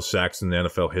second most sacks in the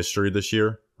NFL history this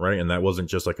year, right? And that wasn't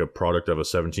just like a product of a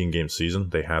 17-game season.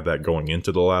 They had that going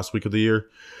into the last week of the year.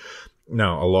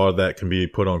 Now, a lot of that can be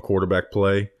put on quarterback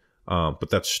play, but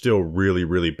that's still really,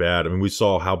 really bad. I mean, we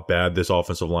saw how bad this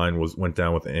offensive line went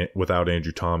down without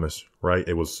Andrew Thomas, right?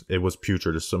 It was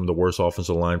putrid. It's some of the worst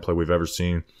offensive line play we've ever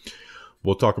seen.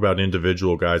 We'll talk about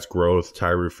individual guys' growth,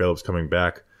 Tyree Phillips coming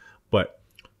back, but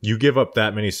you give up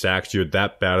that many sacks, you're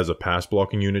that bad as a pass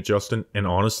blocking unit, Justin. And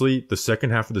honestly, the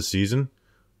second half of the season,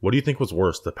 what do you think was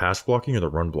worse, the pass blocking or the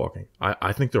run blocking?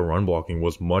 I think the run blocking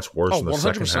was much worse in the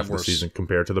second half of the season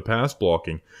compared to the pass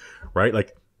blocking, right?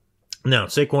 Like, now,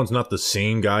 Saquon's not the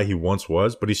same guy he once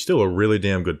was, but he's still a really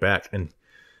damn good back. And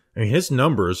I mean, his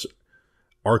numbers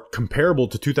are comparable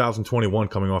to 2021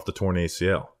 coming off the torn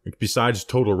ACL. Besides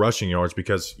total rushing yards,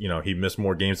 because, you know, he missed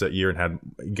more games that year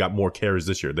and got more carries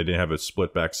this year. They didn't have a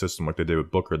split back system like they did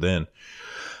with Booker then.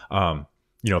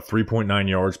 3.9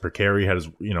 yards per carry. Had his,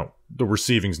 the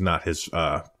receiving's not his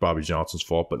Bobby Johnson's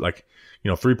fault, but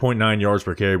 3.9 yards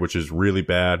per carry, which is really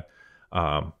bad.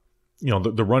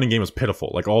 The running game was pitiful.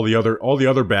 Like all the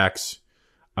other backs,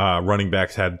 running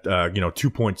backs had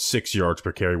 2.6 yards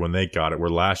per carry when they got it, where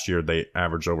last year they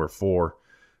averaged over 4.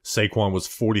 Saquon was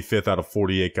 45th out of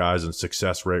 48 guys in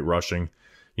success rate rushing.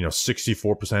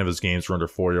 64% of his games were under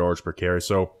 4 yards per carry.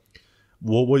 So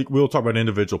we'll talk about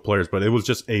individual players, but it was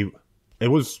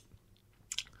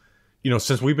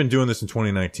since we've been doing this in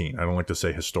 2019, I don't like to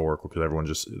say historical because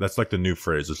everyone that's like the new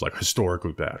phrase. It's like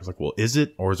historically bad. It's like, well, is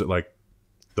it, or is it like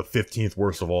the 15th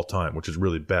worst of all time, which is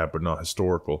really bad, but not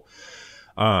historical.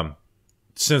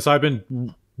 Since I've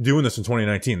been doing this in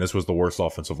 2019, this was the worst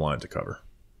offensive line to cover.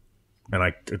 And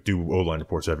I do O-line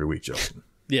reports every week, Justin.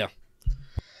 Yeah.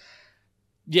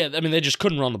 Yeah, I mean, they just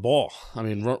couldn't run the ball. I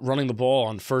mean, running the ball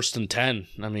on 1st and 10.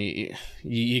 I mean,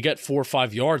 you get 4 or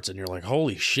 5 yards, and you're like,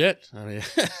 holy shit. I mean,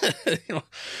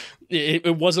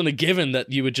 it wasn't a given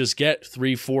that you would just get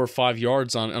 3, 4, 5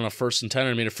 yards on a 1st and 10.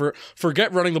 I mean,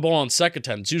 forget running the ball on 2nd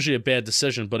 10. It's usually a bad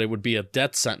decision, but it would be a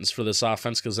death sentence for this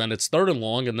offense because then it's 3rd and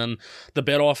long, and then the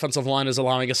bad offensive line is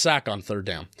allowing a sack on 3rd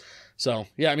down. So,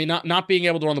 yeah, I mean, not being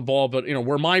able to run the ball, but,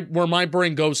 where my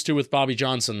brain goes to with Bobby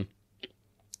Johnson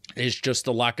is just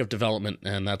the lack of development,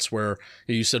 and that's where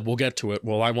you said we'll get to it.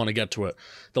 Well, I want to get to it.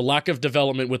 The lack of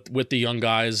development with the young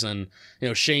guys, and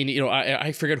Shane.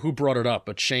 I forget who brought it up,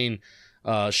 but Shane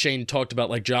talked about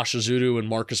like Josh Azudu and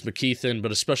Marcus McKeithen,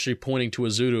 but especially pointing to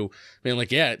Azudu,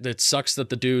 it sucks that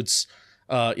the dude's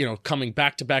coming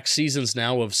back-to-back seasons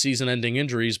now of season-ending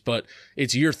injuries, but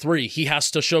it's year 3. He has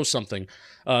to show something.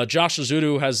 Josh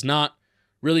Azudu has not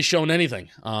really shown anything.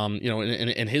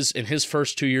 In his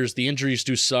first 2 years, the injuries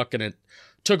do suck, and it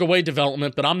took away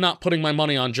development. But I'm not putting my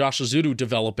money on Josh Azudu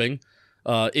developing.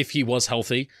 If he was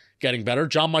healthy, getting better.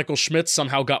 John Michael Schmitz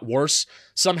somehow got worse.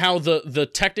 Somehow the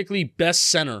technically best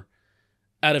center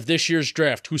out of this year's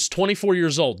draft, who's 24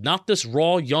 years old, not this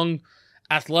raw young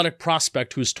athletic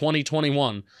prospect who's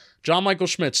 21. John Michael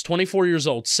Schmitz, 24 years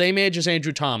old, same age as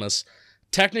Andrew Thomas.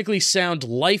 Technically sound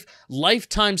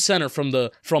lifetime center from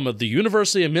the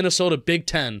University of Minnesota Big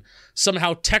Ten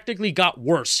somehow technically got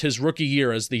worse his rookie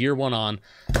year as the year went on.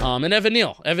 And Evan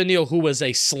Neal, who was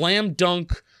a slam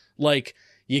dunk, like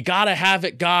you gotta have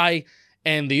it guy,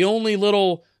 and the only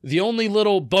little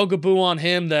bugaboo on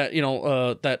him that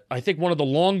that I think one of the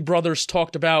Long brothers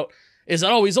talked about is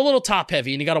that, he's a little top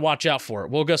heavy and you got to watch out for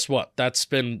it. Well, guess what? That's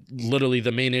been literally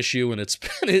the main issue, and it's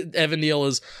been Evan Neal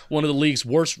is one of the league's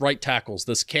worst right tackles.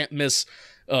 This can't miss,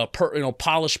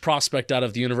 polished prospect out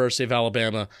of the University of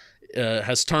Alabama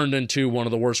has turned into one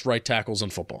of the worst right tackles in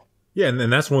football. Yeah,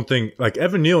 and that's one thing. Like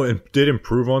Evan Neal did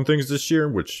improve on things this year,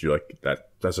 which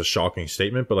that's a shocking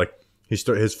statement, but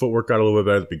His footwork got a little bit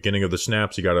better at the beginning of the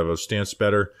snaps. He got out of a stance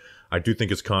better. I do think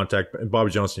his contact, and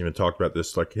Bobby Johnson even talked about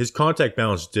this, like his contact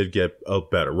balance did get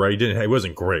better, right? He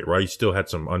wasn't great, right? He still had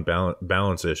some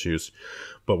balance issues,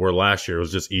 but where last year it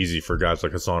was just easy for guys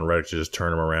like Hassan Reddick to just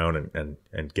turn him around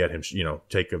and get him,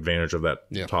 take advantage of that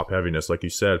top heaviness, like you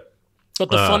said. But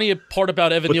the funny part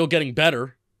about Evan Neal getting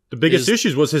better, the biggest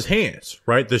issues was his hands,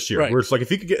 right? This year, right. Where it's like,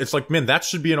 if you could get, it's like, man, that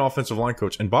should be an offensive line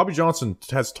coach. And Bobby Johnson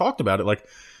has talked about it. Like,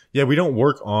 yeah, we don't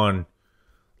work on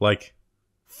like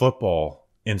football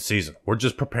in season. We're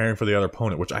just preparing for the other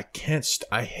opponent, which I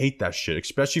hate that shit,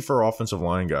 especially for offensive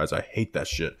line guys. I hate that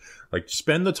shit. Like,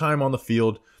 spend the time on the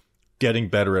field getting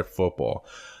better at football.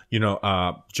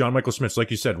 John Michael Schmitz,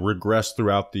 like you said, regressed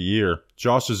throughout the year.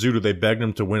 Josh Azudu, they begged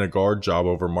him to win a guard job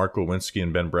over Mark Lewinsky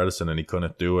and Ben Bredesen, and he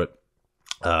couldn't do it.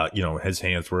 His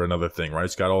hands were another thing, right?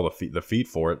 He's got all the feet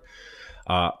for it.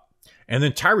 And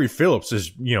then Tyree Phillips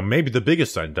is, maybe the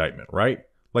biggest indictment, right?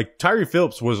 Like, Tyree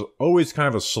Phillips was always kind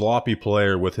of a sloppy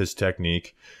player with his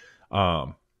technique.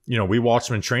 We watched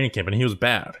him in training camp, and he was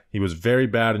bad. He was very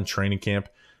bad in training camp,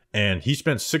 and he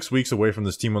spent 6 weeks away from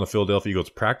this team on the Philadelphia Eagles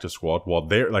practice squad while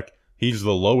he's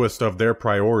the lowest of their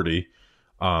priority,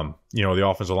 the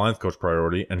offensive line coach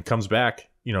priority, and comes back,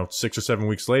 6 or 7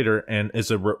 weeks later and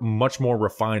is a much more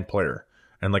refined player.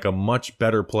 And like a much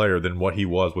better player than what he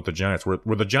was with the Giants, where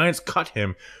the Giants cut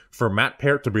him for Matt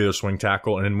Parrott to be their swing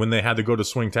tackle. And then when they had to go to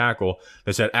swing tackle,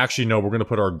 they said, actually, no, we're going to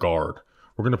put our guard.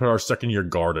 We're going to put our second-year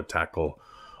guard at tackle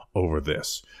over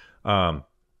this.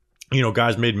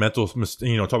 Guys made mental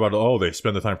mistakes, talk about, they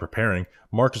spend the time preparing.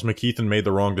 Marcus McKeithen made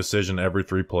the wrong decision every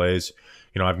 3 plays.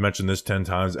 I've mentioned this 10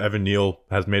 times. Evan Neal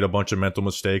has made a bunch of mental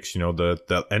mistakes.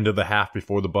 The end of the half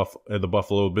before the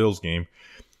Buffalo Bills game.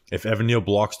 If Evan Neal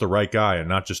blocks the right guy and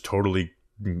not just totally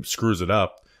screws it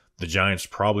up, the Giants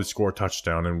probably score a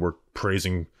touchdown, and we're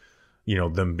praising,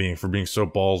 them for being so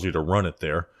ballsy to run it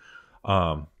there.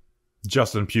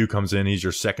 Justin Pugh comes in. He's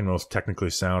your second most technically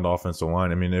sound offensive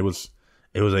line. I mean, it was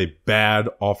a bad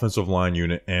offensive line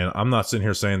unit, and I'm not sitting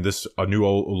here saying a new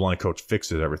O-line coach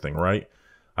fixes everything, right?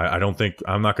 I don't think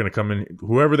I'm not going to come in.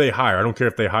 Whoever they hire, I don't care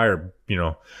if they hire,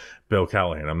 Bill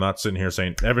Callahan. I'm not sitting here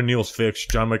saying Evan Neal's fixed,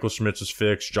 John Michael Schmitz is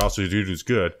fixed, Josh Azudu's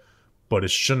good, but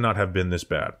it should not have been this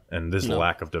bad and this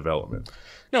lack of development.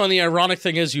 No, and the ironic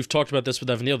thing is, you've talked about this with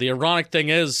Evan Neal. The ironic thing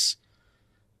is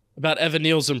about Evan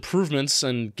Neal's improvements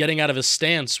and getting out of his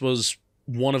stance was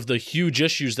one of the huge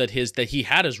issues that he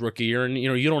had his rookie year. And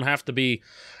you don't have to be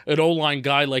an O-line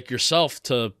guy like yourself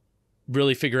to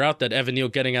really figure out that Evan Neal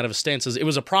getting out of his stance it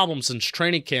was a problem since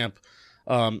training camp,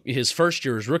 his first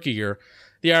year, his rookie year.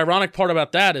 The ironic part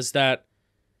about that is that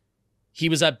he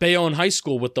was at Bayonne High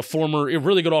School with the former,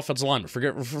 really good offensive lineman.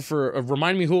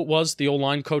 Remind me who it was, the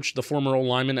O-line coach, the former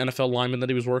O-lineman, NFL lineman that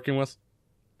he was working with.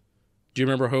 Do you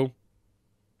remember who?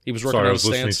 He was working on his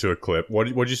stance. Sorry, I was listening to a clip.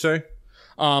 What'd you say?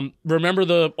 Remember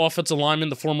the offensive lineman,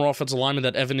 the former offensive lineman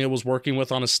that Evan Neal was working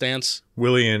with on his stance?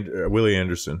 Willie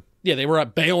Anderson. Yeah, they were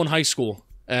at Bayonne High School,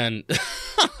 and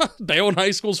Bayonne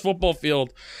High School's football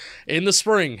field in the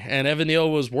spring, and Evan Neal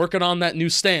was working on that new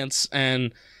stance,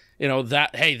 and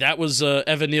that was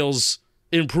Evan Neal's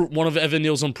one of Evan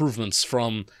Neal's improvements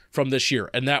from this year,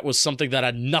 and that was something that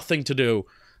had nothing to do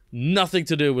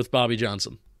with Bobby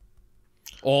Johnson,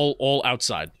 all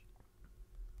outside.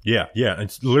 Yeah,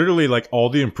 it's literally like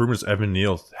all the improvements Evan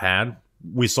Neal had,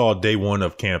 we saw day one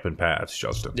of camp and pads,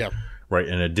 Justin. Yeah, right,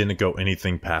 and it didn't go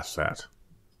anything past that.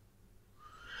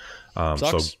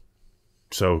 Sucks.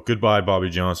 So goodbye, Bobby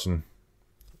Johnson.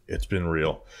 It's been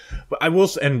real. But I will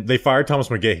say, and they fired Thomas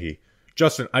McGaughey.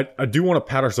 Justin, I do want to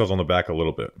pat ourselves on the back a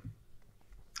little bit.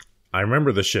 I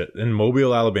remember the shit in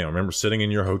Mobile, Alabama. I remember sitting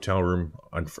in your hotel room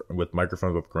with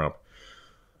microphones with Grump.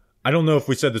 I don't know if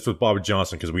we said this with Bobby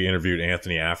Johnson because we interviewed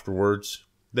Anthony afterwards.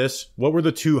 What were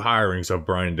the 2 hirings of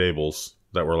Brian Daboll's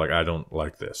that were like, I don't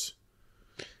like this?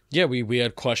 Yeah, we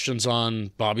had questions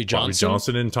on Bobby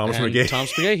Johnson and Thomas McGaughey.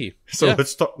 Thomas McGaughey. So yeah.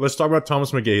 Let's talk about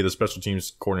Thomas McGaughey, the special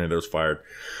teams coordinator that was fired.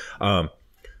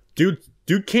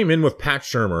 Dude came in with Pat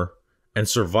Shurmur and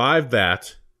survived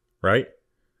that, right?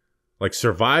 Like,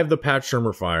 survived the Pat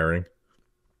Shurmur firing,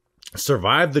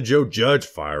 survived the Joe Judge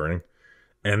firing,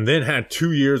 and then had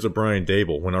 2 years of Brian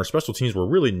Daboll when our special teams were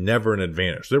really never an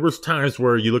advantage. There was times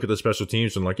where you look at the special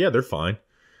teams and like, yeah, they're fine.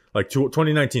 Like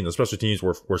 2019, the special teams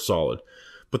were solid.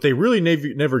 But they really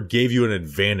never gave you an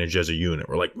advantage as a unit.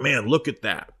 We're like, man, look at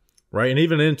that, right? And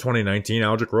even in 2019,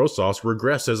 Aldrick Rosas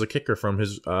regressed as a kicker from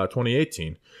his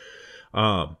 2018.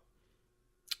 And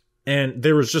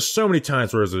there was just so many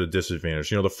times where it was at a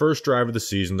disadvantage. The first drive of the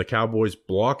season, the Cowboys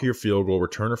block your field goal,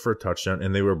 return it for a touchdown,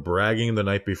 and they were bragging the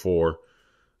night before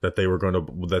that they were going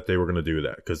to do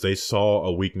that, because they saw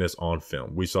a weakness on film.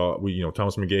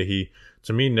 Thomas McGaughey,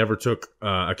 to me, never took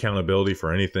accountability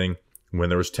for anything. When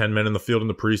there was 10 men in the field in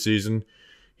the preseason,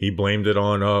 he blamed it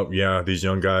on, these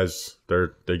young guys,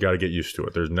 they got to get used to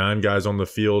it. There's 9 guys on the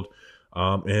field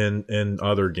in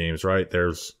other games, right?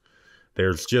 There's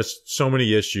just so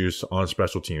many issues on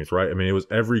special teams, right? I mean, it was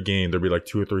every game. There'd be like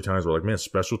 2 or 3 times where like, man,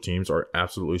 special teams are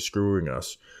absolutely screwing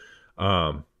us.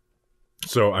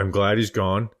 So I'm glad he's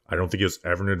gone. I don't think it was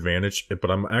ever an advantage,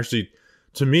 but I'm actually,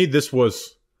 to me, this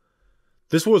was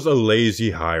a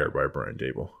lazy hire by Brian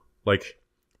Daboll. Like,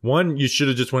 one, you should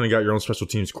have just went and got your own special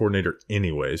teams coordinator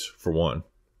anyways, for one.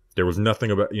 There was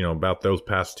nothing about those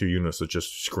past 2 units that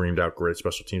just screamed out great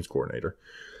special teams coordinator.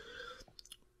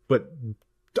 But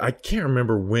I can't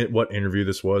remember what interview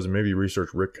this was, and maybe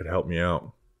Research Rick could help me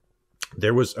out.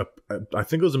 There was I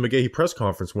think it was a McGaughey press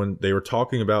conference when they were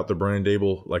talking about the Brian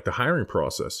Daboll, like the hiring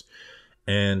process.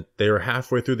 And they were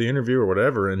halfway through the interview or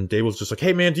whatever, and Daboll's just like,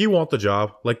 hey man, do you want the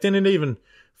job? Like, didn't even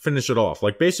finish it off.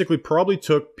 Like, basically probably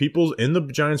took people in the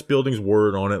Giants building's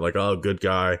word on it, like, oh, good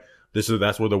guy.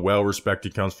 That's where the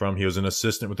well-respected comes from. He was an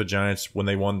assistant with the Giants when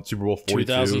they won Super Bowl 42.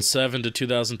 2007 to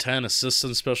 2010,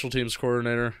 assistant special teams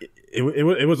coordinator.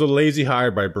 It was a lazy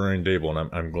hire by Brian Daboll, and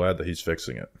I'm glad that he's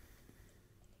fixing it.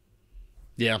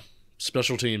 Yeah,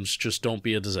 special teams, just don't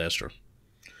be a disaster.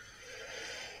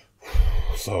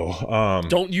 So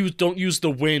don't use the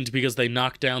wind because they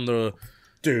knocked down the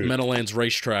Meadowlands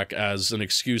racetrack as an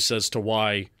excuse as to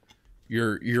why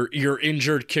your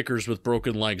injured kickers with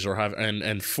broken legs are having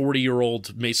and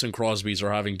 40-year-old Mason Crosby's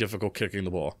are having difficult kicking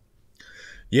the ball.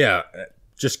 Yeah,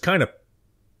 just kind of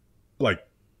like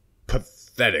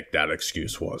pathetic that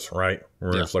excuse was, right?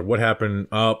 Where it's like, what happened?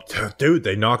 Dude,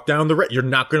 they knocked down you're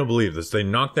not going to believe this. They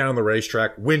knocked down the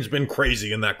racetrack. Wind's been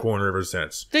crazy in that corner ever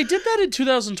since. They did that in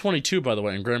 2022, by the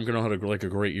way, and Graham Gano had a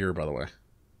great year, by the way.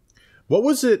 What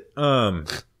was it?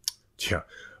 What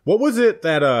was it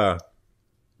that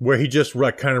where he just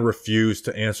kind of refused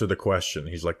to answer the question?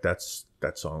 He's like, that's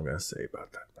all I'm gonna say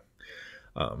about that.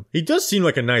 He does seem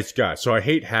like a nice guy, so I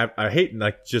hate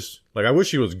I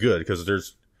wish he was good, because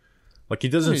there's like, he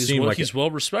doesn't seem like he's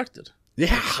well respected.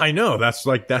 Yeah, I know. That's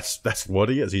what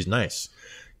he is. He's nice.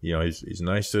 You know, he's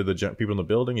nice to the people in the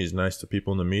building. He's nice to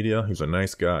people in the media. He's a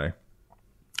nice guy.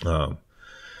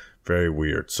 Very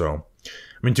weird. So, I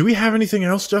mean, do we have anything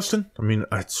else, Justin? I mean,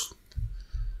 I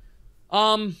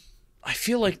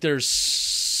feel like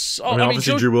there's.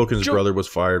 Obviously, Drew Wilkins' brother was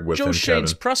fired with him.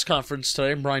 Schoen's press conference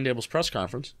today, and Brian Daboll's press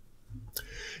conference.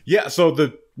 Yeah, so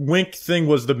the Wink thing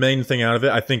was the main thing out of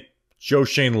it. I think Joe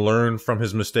Schoen learned from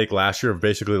his mistake last year of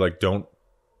basically like don't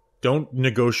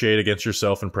negotiate against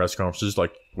yourself in press conferences,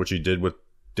 like what he did with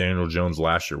Daniel Jones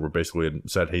last year, where basically it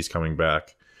said he's coming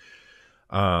back.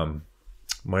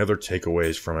 My other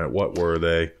takeaways from it, what were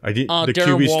they? The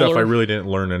QB stuff I really didn't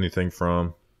learn anything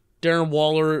from. Darren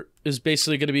Waller is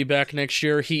basically going to be back next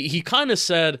year. He kind of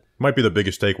said, might be the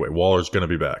biggest takeaway. Waller's going to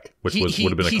be back, which would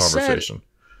have been a conversation.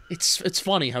 It's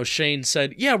funny how Shane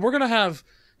said, yeah, we're going to have,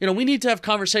 we need to have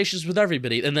conversations with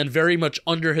everybody. And then very much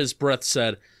under his breath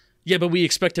said, yeah, but we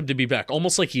expect him to be back.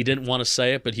 Almost like he didn't want to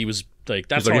say it, but he was like,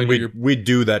 that's how we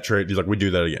do that trade. He's like, we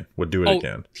do that again. We'll do it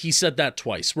again. He said that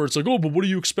twice, where it's like, oh, but what do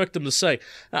you expect him to say?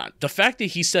 The fact that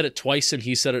he said it twice and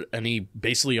he said it and he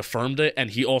basically affirmed it,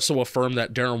 and he also affirmed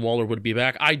that Darren Waller would be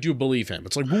back, I do believe him.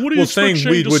 It's like, well, what do you expect Shane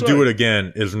saying we would say? Do it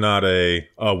again is not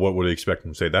what would he expect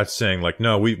him to say? That's saying like,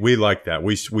 no, we like that.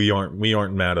 We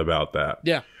aren't mad about that.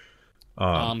 Yeah.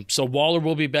 So Waller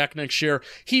will be back next year.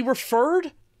 He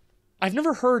referred. I've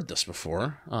never heard this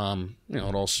before. I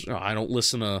don't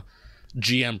listen to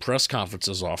GM press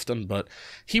conferences often, but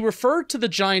he referred to the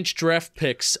Giants draft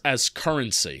picks as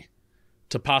currency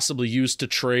to possibly use to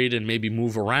trade and maybe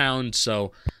move around.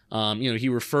 So, he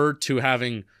referred to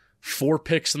having 4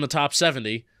 picks in the top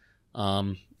 70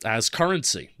 as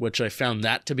currency, which I found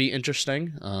that to be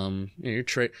interesting. You're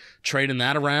trading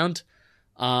that around.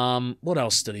 What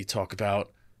else did he talk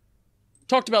about?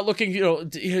 Talked about looking,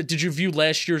 did you view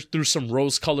last year through some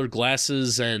rose-colored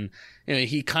glasses? And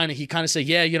he kind of said,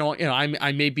 yeah,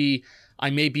 I may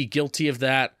be guilty of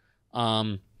that.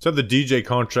 So the DJ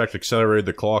contract accelerated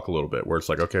the clock a little bit, where it's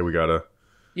like, okay, we gotta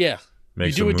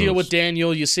make you do a deal with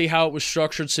Daniel, you see how it was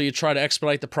structured, so you try to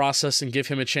expedite the process and give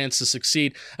him a chance to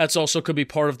succeed. That's also could be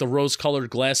part of the rose-colored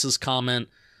glasses comment.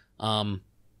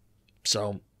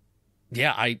 So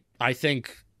yeah, I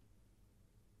think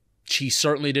he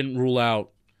certainly didn't rule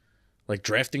out like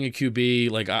drafting a QB.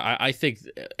 Like I think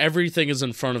everything is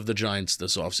in front of the Giants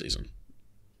this offseason.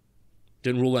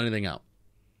 Didn't rule anything out.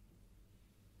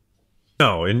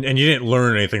 No, and you didn't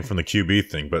learn anything from the QB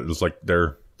thing, but it was like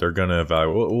they're they're gonna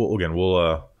evaluate.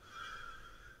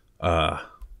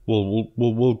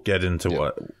 We'll get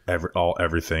into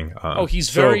everything. He's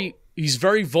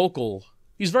very vocal.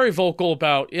 He's very vocal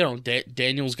about,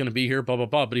 Daniel's going to be here, blah blah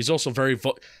blah. But he's also very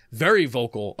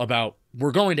vocal about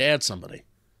we're going to add somebody,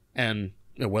 and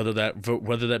whether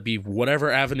that be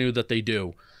whatever avenue that they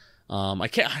do. I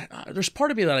can't. There's part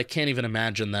of me that I can't even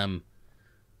imagine them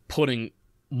putting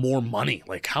more money.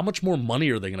 Like, how much more money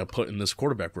are they going to put in this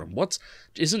quarterback room? What's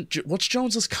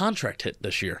Jones's contract hit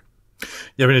this year?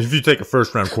 Yeah, I mean, if you take a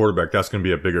first-round quarterback, that's going to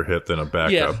be a bigger hit than a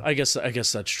backup. Yeah, I guess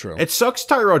that's true. It sucks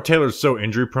Tyrod Taylor's so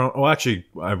injury-prone. Well, actually,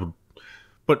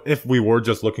 but if we were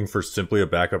just looking for simply a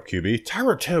backup QB,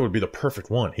 Tyrod Taylor would be the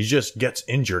perfect one. He just gets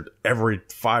injured every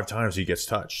 5 times he gets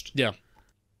touched. Yeah.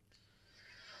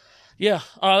 Yeah,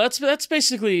 that's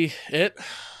basically it.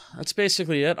 That's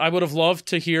basically it. I would have loved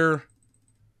to hear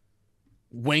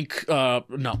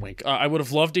not Wink. I would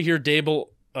have loved to hear Dable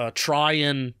try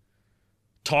and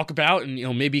talk about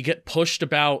and maybe get pushed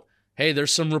about, hey,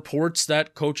 there's some reports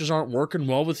that coaches aren't working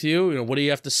well with you. What do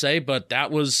you have to say? But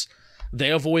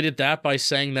they avoided that by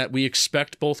saying that we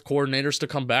expect both coordinators to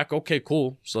come back. Okay,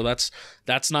 cool. So that's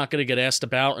not going to get asked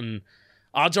about. And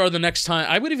odds are the next time,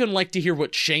 I would even like to hear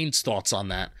what Shane's thoughts on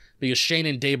that, because Shane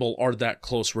and Dable are that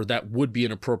close where that would be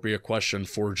an appropriate question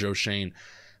for Joe Shane.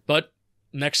 But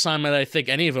next time that I think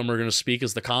any of them are going to speak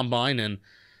is the combine, and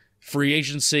free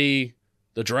agency,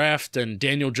 the draft, and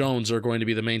Daniel Jones are going to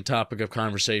be the main topic of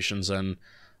conversations, and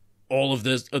all of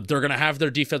this, they're going to have their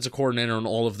defensive coordinator, and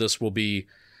all of this will be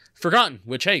forgotten,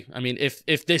 which, hey, I mean,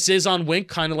 if this is on Wink,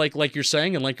 kind of like you're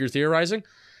saying and like you're theorizing,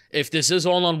 if this is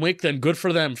all on Wink, then good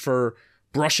for them for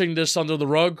brushing this under the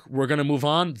rug. We're going to move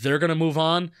on. They're going to move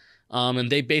on, and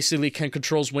they basically can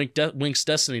control Wink's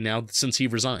destiny now since he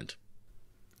resigned.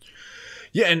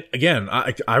 Yeah, and again,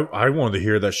 I wanted to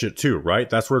hear that shit too, right?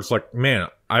 That's where it's like, man,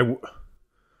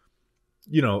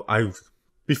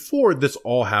 before this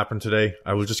all happened today,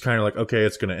 I was just kind of like, okay,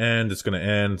 it's going to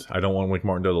end. I don't want Wink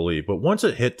Martindale to leave. But once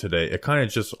it hit today, it kind of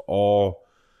just all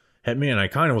hit me. And I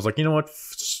kind of was like, you know what?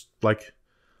 Like,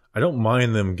 I don't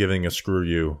mind them giving a screw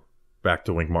you back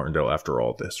to Wink Martindale after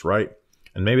all this, right?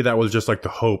 And maybe that was just like the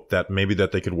hope that maybe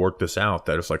that they could work this out.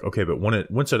 That it's like, okay, but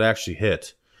once it actually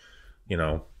hit,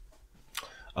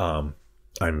 I'm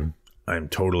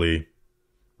totally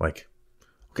like,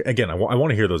 okay, again, I want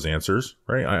to hear those answers,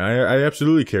 right? I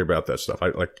absolutely care about that stuff.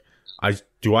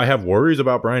 Do I have worries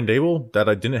about Brian Dable that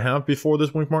I didn't have before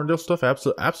this Wink Martindale stuff?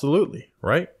 Absolutely,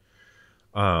 right?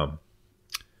 But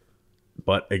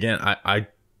again,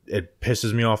 it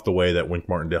pisses me off the way that Wink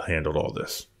Martindale handled all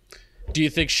this. Do you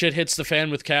think shit hits the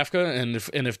fan with Kafka, and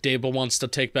if Dable wants to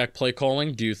take back play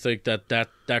calling, do you think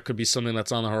that could be something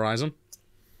that's on the horizon?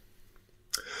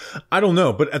 I don't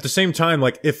know, but at the same time,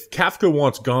 like, if Kafka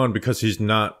wants gone because he's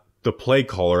not the play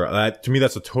caller, to me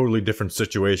that's a totally different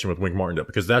situation with Wink Martindale,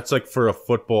 because that's like for a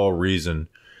football reason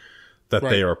that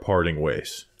they are parting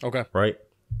ways. Okay. Right?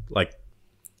 Like,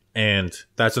 and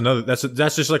that's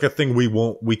just like a thing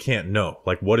we can't know.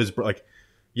 Like, what is, like,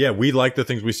 yeah, we like the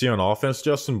things we see on offense,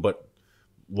 Justin, but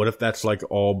what if that's like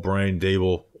all Brian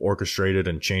Dable orchestrated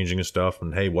and changing his stuff?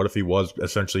 And hey, what if he was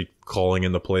essentially calling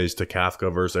in the plays to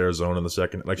Kafka versus Arizona in the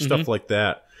second, like stuff like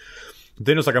that?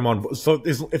 Then it's like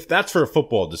if that's for a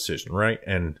football decision, right?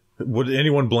 And would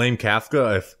anyone blame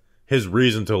Kafka if his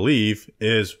reason to leave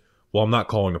is, well, I'm not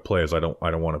calling the plays, I don't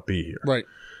want to be here, right?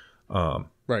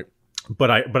 Right. But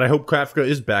I hope Kafka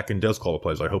is back and does call the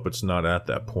plays. I hope it's not at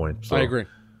that point. So. I agree.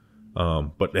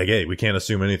 But again, we can't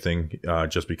assume anything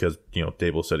just because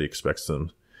Dable said he expects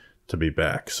them to be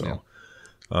back. So,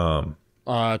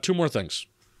 two more things.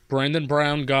 Brandon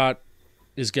Brown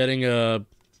is getting a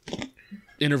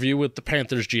interview with the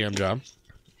Panthers GM job.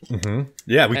 Mm-hmm.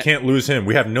 Yeah, we can't lose him.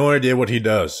 We have no idea what he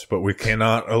does, but we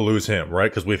cannot lose him, right?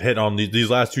 Because we've hit on these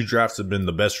last 2 drafts have been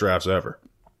the best drafts ever.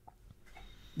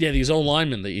 Yeah, these old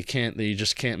linemen that you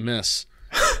just can't miss.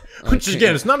 Which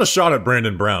again, it's not a shot at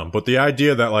Brandon Brown, but the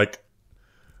idea that like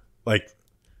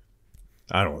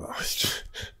I don't know.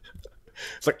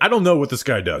 It's like, I don't know what this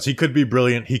guy does. He could be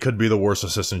brilliant. He could be the worst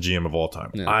assistant GM of all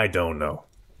time. Yeah. I don't know.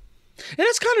 And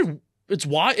it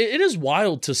is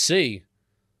wild to see.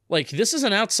 Like, this is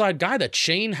an outside guy that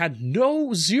Shane had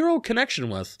zero connection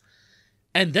with.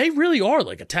 And they really are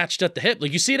like attached at the hip.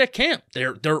 Like, you see it at camp.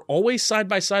 They're always side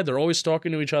by side. They're always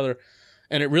talking to each other.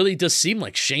 And it really does seem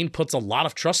like Shane puts a lot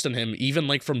of trust in him, even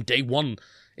like from day one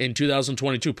in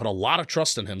 2022, put a lot of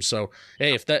trust in him. So,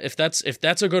 hey, if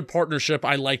that's a good partnership,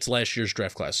 I liked last year's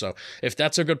draft class. So if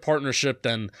that's a good partnership,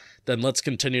 then let's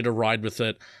continue to ride with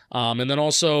it. And then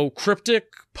also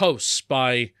cryptic posts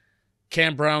by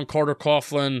Cam Brown, Carter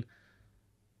Coughlin,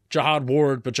 Jihad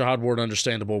Ward, but Jihad Ward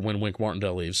understandable when Wink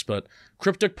Martindale leaves. But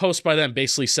cryptic post by them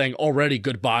basically saying already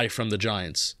goodbye from the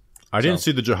Giants. I didn't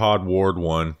see the Jihad Ward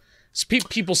one.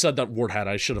 People said that Ward had.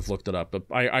 I should have looked it up, but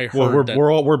I heard that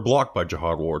we're blocked by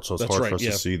Jihad Ward, so it's hard for us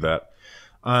to see that.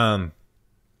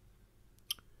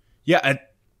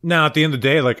 Now at the end of the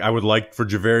day, like I would like for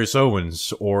Javarius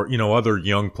Owens or other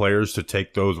young players to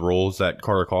take those roles at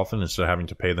Carter Coughlin instead of having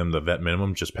to pay them the vet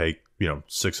minimum. Just pay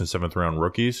 6th and 7th round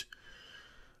rookies.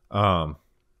 I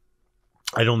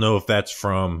don't know if that's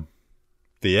from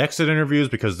the exit interviews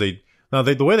because the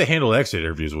way they handled exit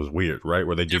interviews was weird, right?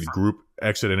 Where they did group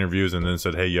exit interviews and then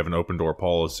said, "Hey, you have an open door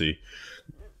policy."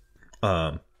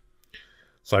 So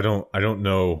I don't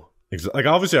know. Like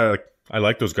obviously, I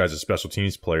like those guys as special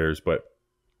teams players, but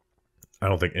I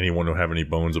don't think anyone will have any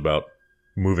bones about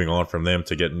moving on from them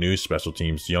to get new special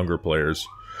teams, younger players.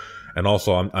 And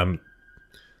also, I'm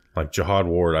like Jihad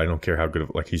Ward. I don't care how good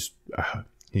he's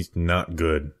not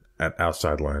good at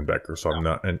outside linebacker. So I'm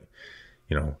not, and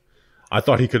I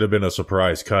thought he could have been a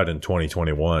surprise cut in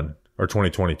 2021 or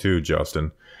 2022,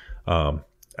 Justin.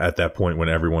 At that point when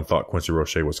everyone thought Quincy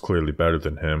Roche was clearly better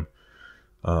than him.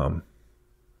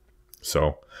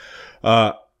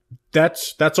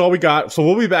 That's all we got. So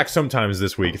we'll be back sometimes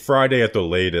this week, Friday at the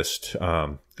latest.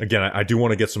 Again, I do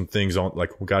want to get some things on.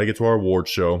 Like we got to get to our award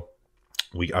show.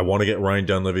 I want to get Ryan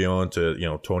Dunleavy on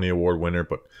to Tony Award winner,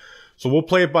 but so we'll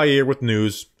play it by ear with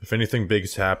news. If anything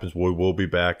big happens, we will be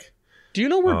back. Do you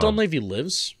know where Dunleavy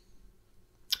lives?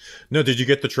 No, did you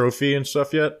get the trophy and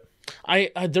stuff yet?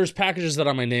 There's packages that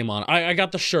have my name on. I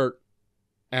got the shirt,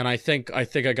 and I think I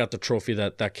got the trophy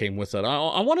that came with it.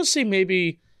 I want to see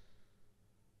maybe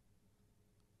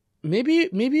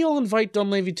I'll invite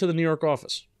Dunleavy to the New York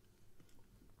office.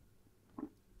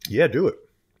 Yeah, do it.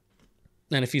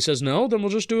 And if he says no, then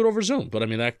we'll just do it over Zoom. But I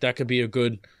mean that could be a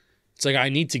good. It's like I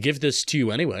need to give this to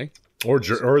you anyway. Or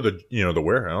the the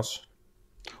warehouse.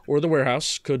 Or the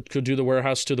warehouse could do the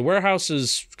warehouse too. The warehouse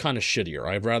is kind of shittier.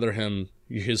 I'd rather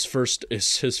his first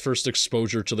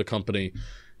exposure to the company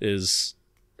is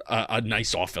a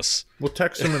nice office. We'll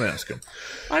text him and ask him.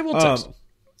 I will text him.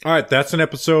 All right, that's an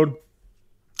episode.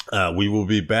 We will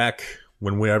be back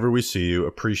whenever we see you.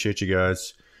 Appreciate you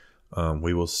guys.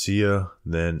 We will see you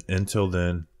then. Until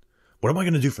then, what am I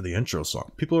going to do for the intro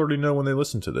song? People already know when they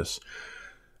listen to this.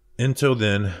 Until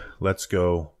then, let's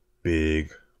go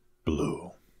Big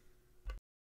Blue.